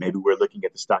 maybe we're looking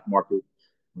at the stock market,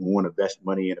 we want to invest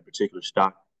money in a particular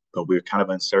stock, but we're kind of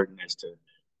uncertain as to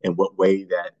in what way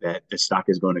that the stock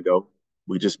is going to go.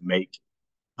 We just make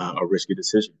a risky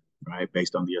decision, right,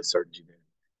 based on the uncertainty there.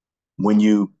 When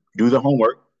you do the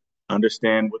homework,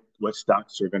 understand what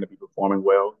stocks are going to be performing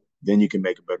well, then you can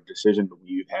make a better decision. But when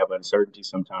you have uncertainty,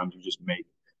 sometimes you just make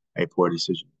a poor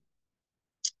decision.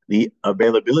 The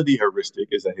availability heuristic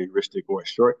is a heuristic or a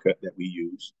shortcut that we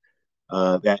use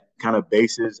that kind of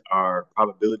bases our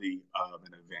probability of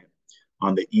an event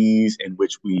on the ease in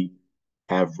which we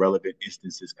have relevant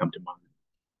instances come to mind.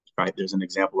 Right? There's an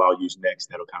example I'll use next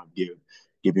that'll kind of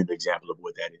give you an example of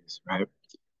what that is. Right?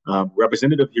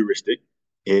 Representative heuristic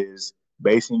is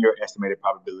basing your estimated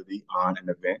probability on an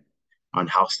event, on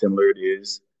how similar it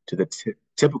is to the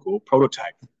typical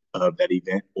prototype of that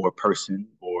event or person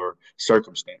or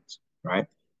circumstance, right?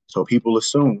 So people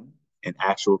assume an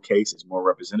actual case is more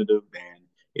representative than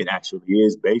it actually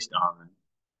is based on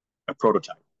a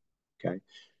prototype, okay?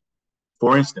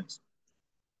 For instance,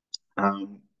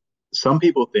 um, some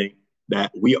people think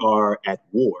that we are at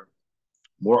war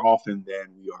more often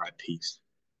than we are at peace,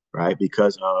 right?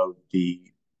 Because of the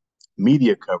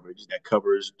media coverage that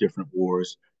covers different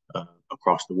wars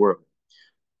across the world.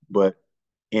 But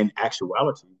in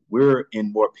actuality, we're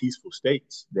in more peaceful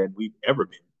states than we've ever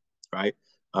been, right?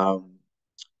 Um,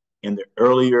 in the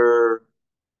earlier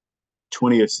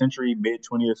 20th century, mid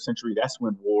 20th century, that's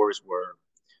when wars were,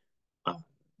 uh,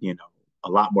 you know, a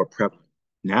lot more prevalent.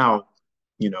 Now,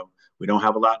 you know, we don't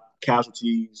have a lot of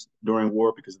casualties during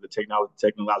war because of the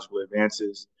technological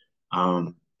advances.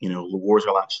 The wars are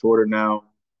a lot shorter now,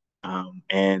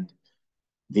 and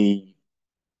the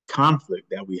conflict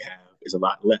that we have is a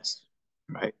lot less,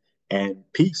 right? And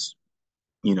peace,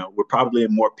 we're probably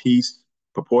in more peace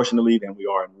proportionally than we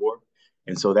are in war.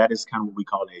 And so that is kind of what we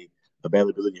call a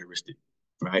availability heuristic,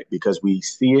 right? Because we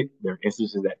see it. There are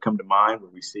instances that come to mind where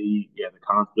we see, the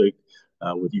conflict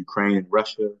with Ukraine and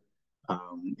Russia.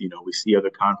 We see other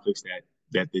conflicts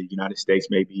that the United States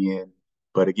may be in.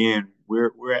 But again,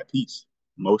 we're at peace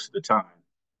most of the time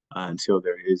until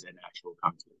there is an actual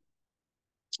conflict.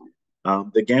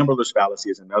 The gambler's fallacy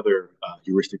is another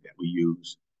heuristic that we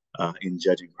use in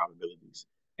judging probabilities.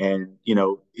 And,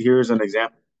 here's an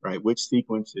example, right? Which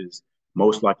sequence is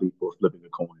most likely for flipping a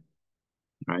coin,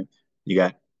 right? You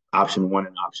got option one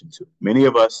and option two. Many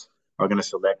of us are going to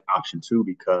select option two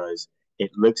because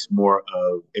it looks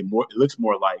it looks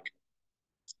more like,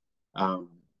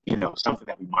 something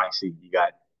that we might see. You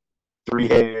got three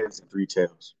heads and three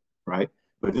tails, right?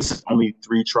 But this is only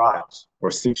three trials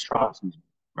or six trials,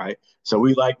 right? So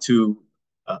we like to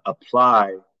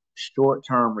apply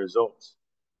short-term results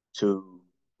to,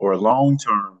 or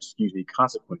long-term,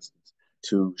 consequences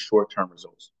to short-term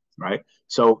results, right?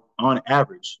 So on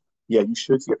average, yeah, you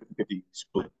should see a 50-50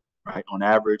 split, right? On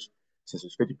average, since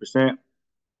it's 50%,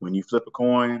 when you flip a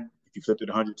coin, if you flipped it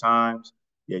 100 times,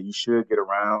 yeah, you should get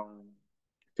around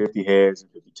 50 heads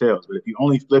and 50 tails. But if you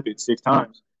only flip it six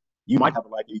times, you might have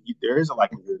there is a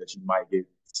likelihood that you might get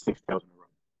six tails in a row,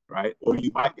 right? Or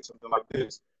you might get something like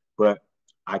this. But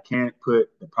I can't put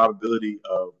the probability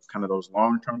of kind of those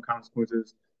long-term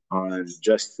consequences on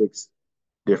just six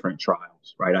different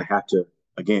trials, right? I have to,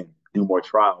 again, do more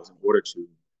trials in order to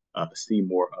see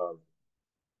more of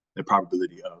the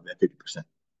probability of that 50%.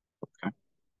 Okay.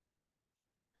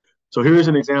 So here's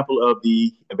an example of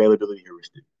the availability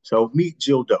heuristic. So meet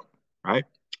Jill Doe, right?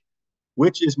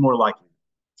 Which is more likely,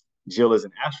 Jill is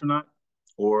an astronaut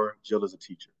or Jill is a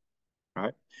teacher,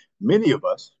 right? Many of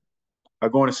us are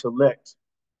going to select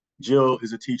Jill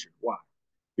is a teacher. Why?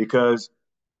 Because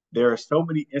there are so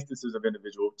many instances of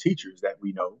individual teachers that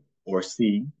we know or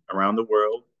see around the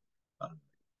world, uh,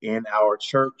 in our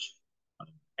church, uh,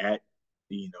 at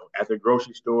at the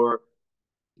grocery store.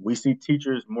 We see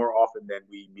teachers more often than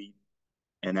we meet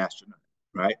an astronaut,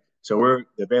 right? So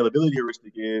the availability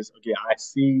heuristic is, okay, I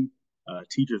see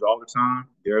teachers all the time.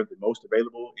 They're the most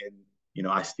available, and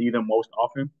I see them most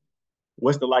often.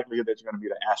 What's the likelihood that you're going to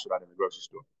meet an astronaut in the grocery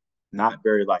store? Not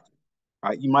very likely,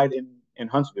 right? You might in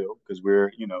Huntsville because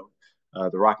we're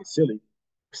the Rocket City,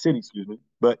 excuse me.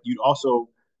 But you'd also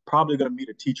probably going to meet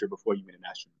a teacher before you meet an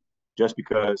astronaut, just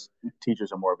because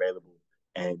teachers are more available,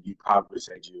 and you probably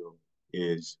say Jill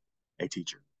is a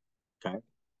teacher. Okay.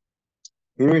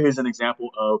 Here is an example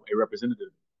of a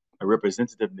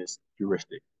representativeness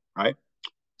heuristic, right?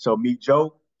 So meet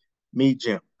Joe, meet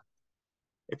Jim.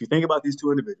 If you think about these two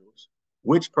individuals,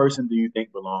 which person do you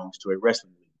think belongs to a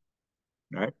wrestling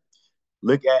league? Right?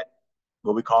 Look at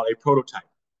what we call a prototype,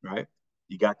 right?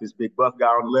 You got this big buff guy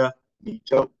on the left, meet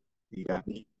Joe. You got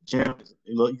meet Jim. He's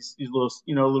a little,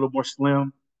 a little more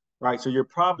slim, right? So you're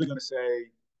probably going to say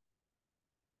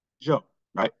Joe,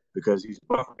 right? Because he's a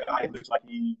buff guy. He looks like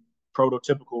he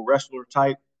prototypical wrestler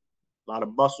type, a lot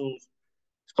of muscles.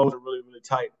 His clothes are really, really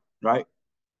tight, right?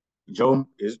 Joe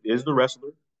is the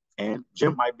wrestler, and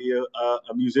Jim might be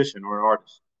a musician or an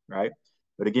artist, right?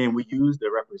 But again, we use the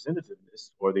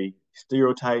representativeness or the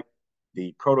stereotype,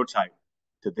 the prototype,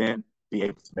 to then be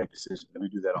able to make decisions. And we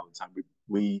do that all the time.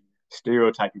 We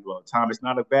stereotype people all the time. It's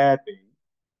not a bad thing.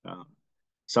 Um,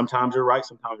 Sometimes you're right,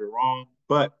 sometimes you're wrong,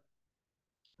 but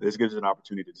this gives us an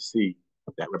opportunity to see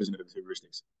that representative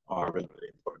heuristics are really, really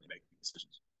important in making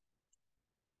decisions.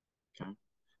 Okay.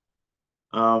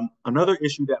 Another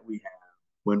issue that we have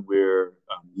when we're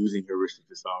using heuristics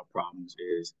to solve problems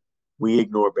is we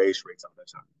ignore base rates all the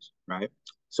times, right?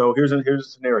 So here's a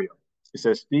scenario. It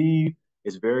says Steve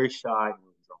is very shy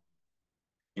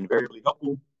and very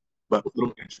helpful, but with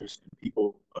little interest in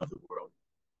people of the world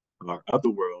or of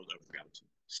the world of reality.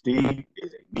 Steve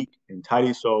is a meek and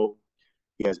tidy soul.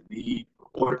 He has a need for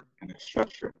order and a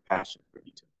structure and passion for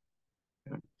detail.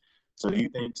 Okay? So do you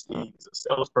think Steve is a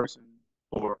salesperson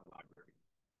or a librarian?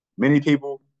 Many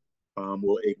people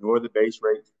will ignore the base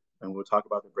rate, and we'll talk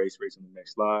about the base rates in the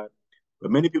next slide.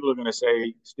 But many people are going to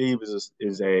say Steve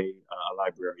is a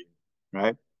librarian,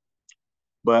 right?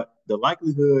 But the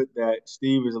likelihood that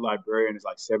Steve is a librarian is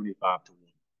like 75 to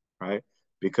 1, right?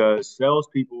 Because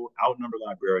salespeople outnumber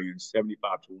librarians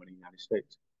 75 to 1 in the United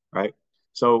States, right?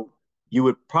 So you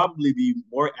would probably be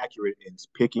more accurate in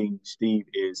picking Steve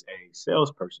is a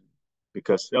salesperson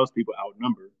because salespeople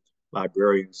outnumber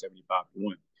librarians 75 to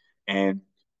 1. And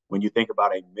when you think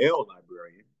about a male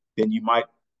librarian, then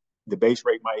the base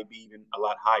rate might be even a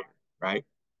lot higher, right?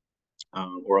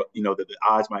 Or the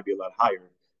odds might be a lot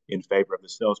higher in favor of the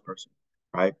salesperson,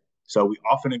 right? So we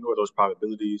often ignore those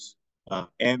probabilities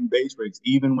and base rates,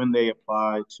 even when they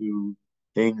apply to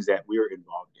things that we're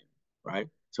involved in, right?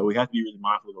 So we have to be really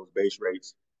mindful of those base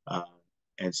rates, uh,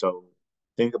 and so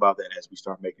think about that as we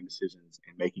start making decisions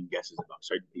and making guesses about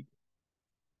certain people.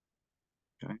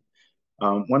 Okay.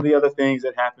 One of the other things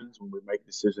that happens when we make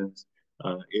decisions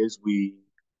is we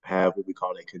have what we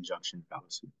call a conjunction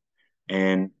fallacy.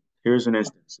 And here's an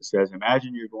instance. It says,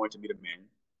 imagine you're going to meet a man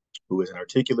who is an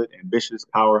articulate, ambitious,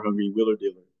 power-hungry wheeler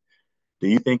dealer. Do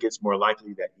you think it's more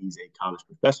likely that he's a college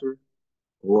professor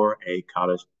or a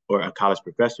college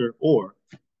professor or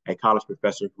a college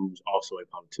professor who's also a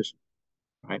politician,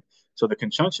 right? So the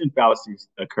conjunction fallacies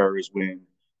occurs when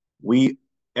we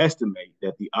estimate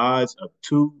that the odds of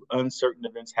two uncertain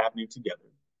events happening together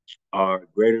are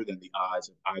greater than the odds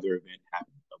of either event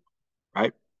happening alone,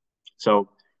 right? So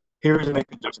here's a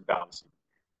conjunction fallacy.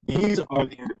 These are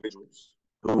the individuals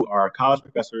who are college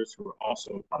professors who are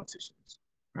also politicians,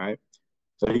 right?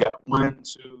 So you got 1,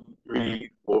 2,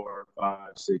 3, 4, 5,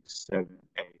 6, 7,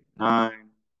 8, 9.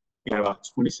 You got about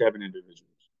 27 individuals,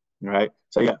 right?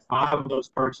 So you got 5 of those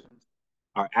persons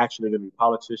are actually going to be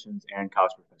politicians and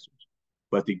college professors.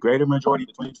 But the greater majority,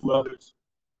 the 22 others,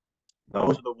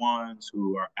 those are the ones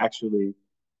who are actually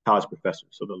college professors.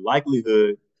 So the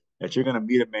likelihood that you're going to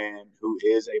meet a man who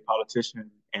is a politician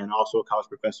and also a college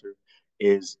professor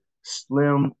is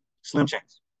slim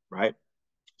chance, right?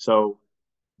 So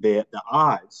the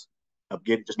odds of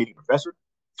just meeting a professor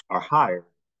are higher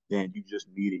than you just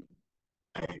meeting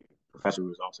a professor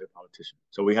who is also a politician.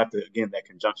 So we have to, again, that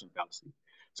conjunction fallacy.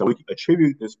 So we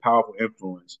attribute this powerful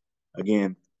influence,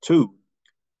 again, to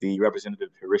the representative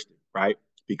heuristic, right?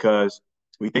 Because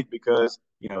we think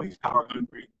he's power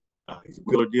hungry, he's a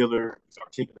wheeler dealer, he's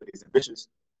articulate, he's ambitious.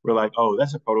 We're like, oh,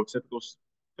 that's a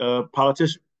prototypical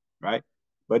politician, right?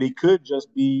 But he could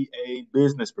just be a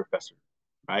business professor,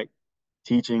 right?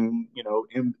 Teaching,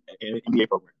 in an MBA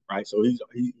program, right? So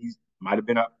he's might have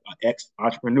been an ex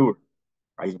entrepreneur,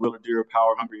 right? He's wheeler dealer,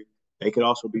 power hungry. They could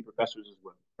also be professors as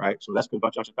well, right? So that's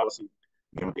conjunction fallacy.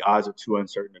 The odds of two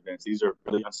uncertain events. These are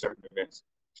really uncertain events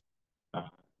uh,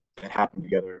 that happen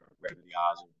together rather than the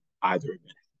odds of either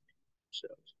event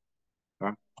themselves.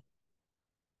 Right?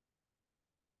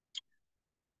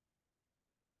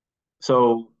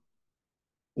 So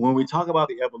when we talk about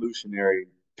the evolutionary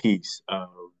piece of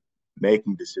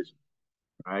making decisions,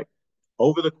 right?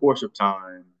 Over the course of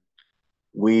time,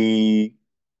 we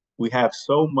we have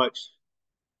so much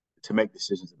to make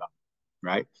decisions about,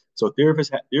 right? So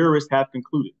theorists have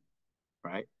concluded,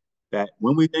 right, that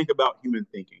when we think about human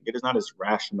thinking, it is not as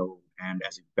rational and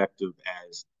as effective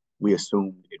as we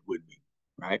assumed it would be,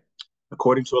 right?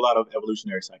 According to a lot of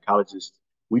evolutionary psychologists,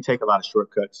 we take a lot of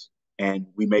shortcuts and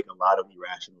we make a lot of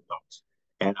irrational thoughts.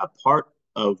 And a part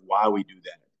of why we do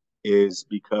that is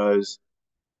because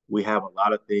we have a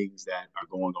lot of things that are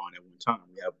going on at one time.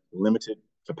 We have limited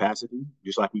capacity,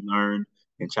 just like we learned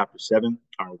in chapter 7,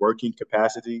 our working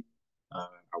capacity,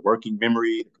 our working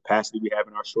memory, the capacity we have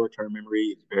in our short-term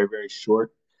memory is very, very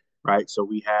short, right? So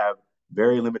we have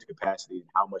very limited capacity in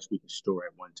how much we can store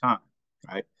at one time,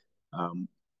 right? Um,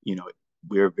 you know,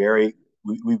 we vary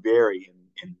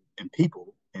in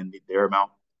people and their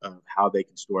amount of how they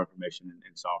can store information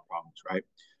and solve problems, right?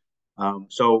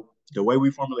 So the way we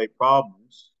formulate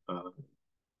problems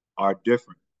are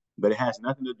different, but it has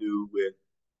nothing to do with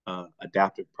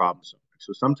adaptive problem solving.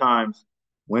 So sometimes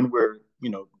when we're,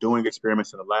 doing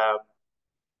experiments in the lab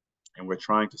and we're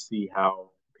trying to see how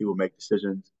people make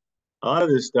decisions, a lot of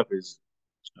this stuff is,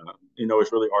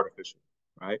 it's really artificial,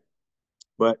 right?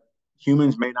 But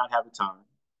humans may not have the time.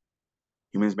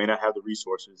 Humans may not have the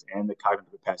resources and the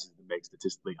cognitive capacity to make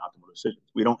statistically optimal decisions.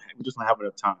 We just don't have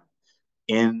enough time.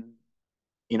 In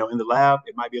in the lab,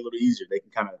 it might be a little easier. They can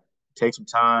kind of take some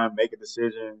time, make a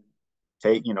decision,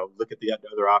 look at the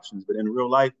other options. But in real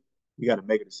life, you got to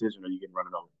make a decision or you get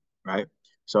running over, right?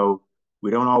 So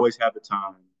we don't always have the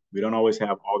time. We don't always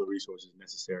have all the resources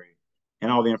necessary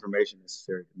and all the information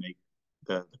necessary to make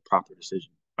the proper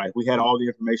decision, right? If we had all the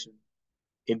information,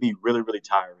 it'd be really, really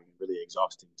tiring and really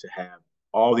exhausting to have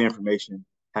all the information,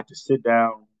 have to sit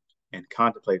down and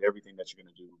contemplate everything that you're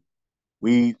going to do.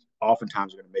 We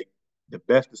oftentimes are going to make the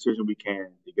best decision we can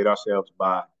to get ourselves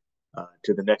by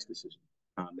to the next decision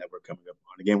that we're coming up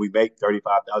on. Again, we make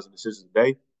 35,000 decisions a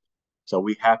day, so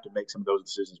we have to make some of those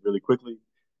decisions really quickly,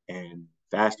 and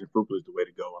fast and frugal is the way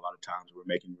to go. A lot of times we're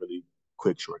making really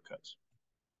quick shortcuts.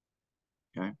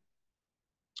 Okay.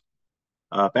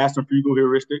 Fast and frugal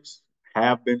heuristics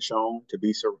have been shown to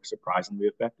be surprisingly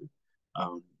effective.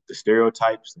 The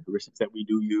stereotypes, the heuristics that we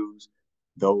do use,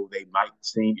 though they might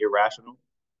seem irrational,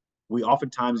 we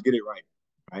oftentimes get it right,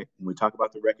 right? When we talk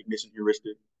about the recognition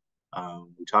heuristic,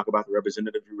 we talk about the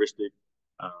representative heuristic,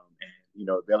 and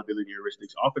availability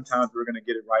heuristics. Oftentimes we're going to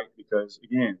get it right because,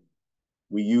 again,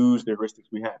 we use the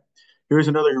heuristics we have. Here's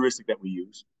another heuristic that we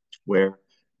use, where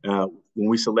when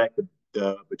we select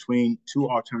the between two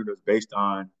alternatives based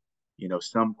on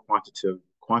some quantitative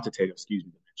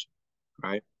dimension,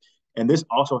 right? And this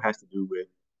also has to do with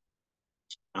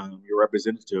your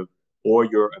representative or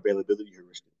your availability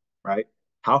heuristic, right?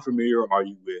 How familiar are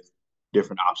you with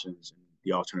different options and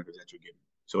the alternatives that you're given?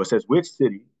 So it says, which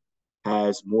city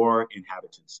has more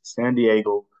inhabitants, San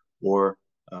Diego or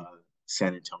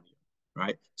San Antonio,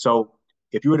 right? So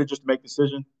if you were to just make a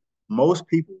decision, most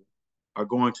people are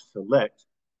going to select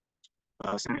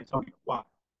San Antonio. Why?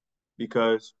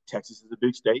 Because Texas is a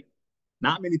big state.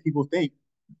 Not many people think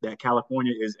that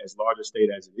California is as large a state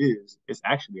as it is. It's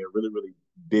actually a really, really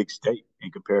big state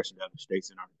in comparison to other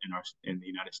states in the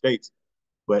United States.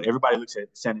 But everybody looks at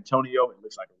San Antonio. It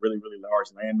looks like a really, really large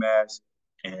landmass,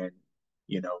 and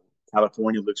you know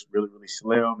California looks really, really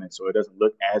slim, and so it doesn't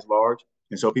look as large.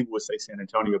 And so people would say San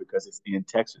Antonio because it's in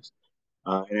Texas.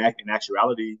 In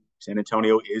actuality, San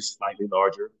Antonio is slightly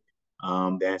larger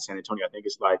than San Antonio. I think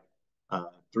it's like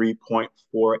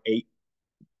 3.48,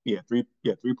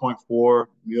 3.4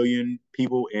 million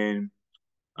people in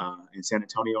San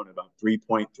Antonio and about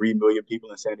 3.3 million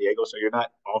people in San Diego. So you're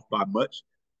not off by much.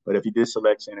 But if you did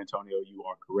select San Antonio, you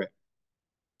are correct.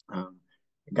 Um,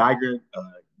 Geiger,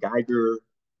 Geiger,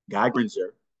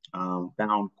 Geigrenzer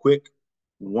found quick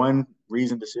one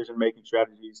reason decision making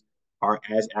strategies are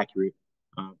as accurate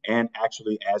and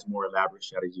actually as more elaborate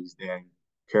strategies than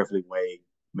carefully weigh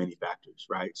many factors,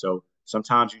 right? So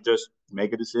sometimes you just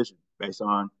make a decision based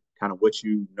on kind of what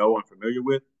you know and familiar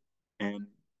with. And,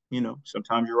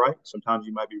 sometimes you're right, sometimes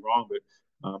you might be wrong,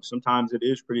 but sometimes it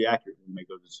is pretty accurate when you make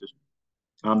those decisions.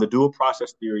 The dual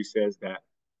process theory says that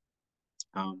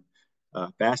um,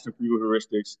 fast and frugal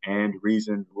heuristics and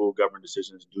reasoned rule governed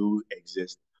decisions do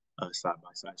exist side by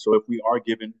side. So if we are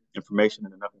given information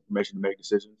and enough information to make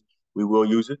decisions, we will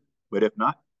use it. But if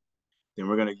not, then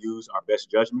we're going to use our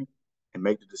best judgment and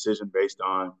make the decision based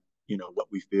on what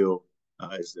we feel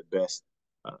is the best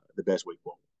way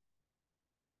forward.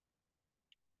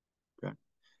 Okay,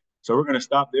 so we're going to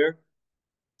stop there,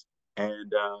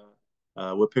 and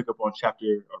we'll pick up on chapter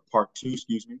or part 2,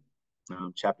 excuse me,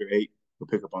 chapter 8. We'll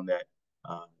pick up on that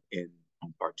in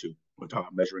on part 2. We'll talk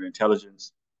about measuring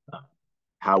intelligence,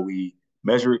 how we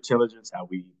measure intelligence, how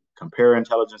we compare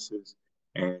intelligences,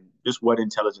 and just what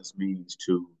intelligence means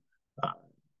to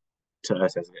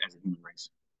us as a human race.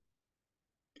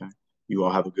 Okay, you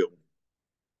all have a good one.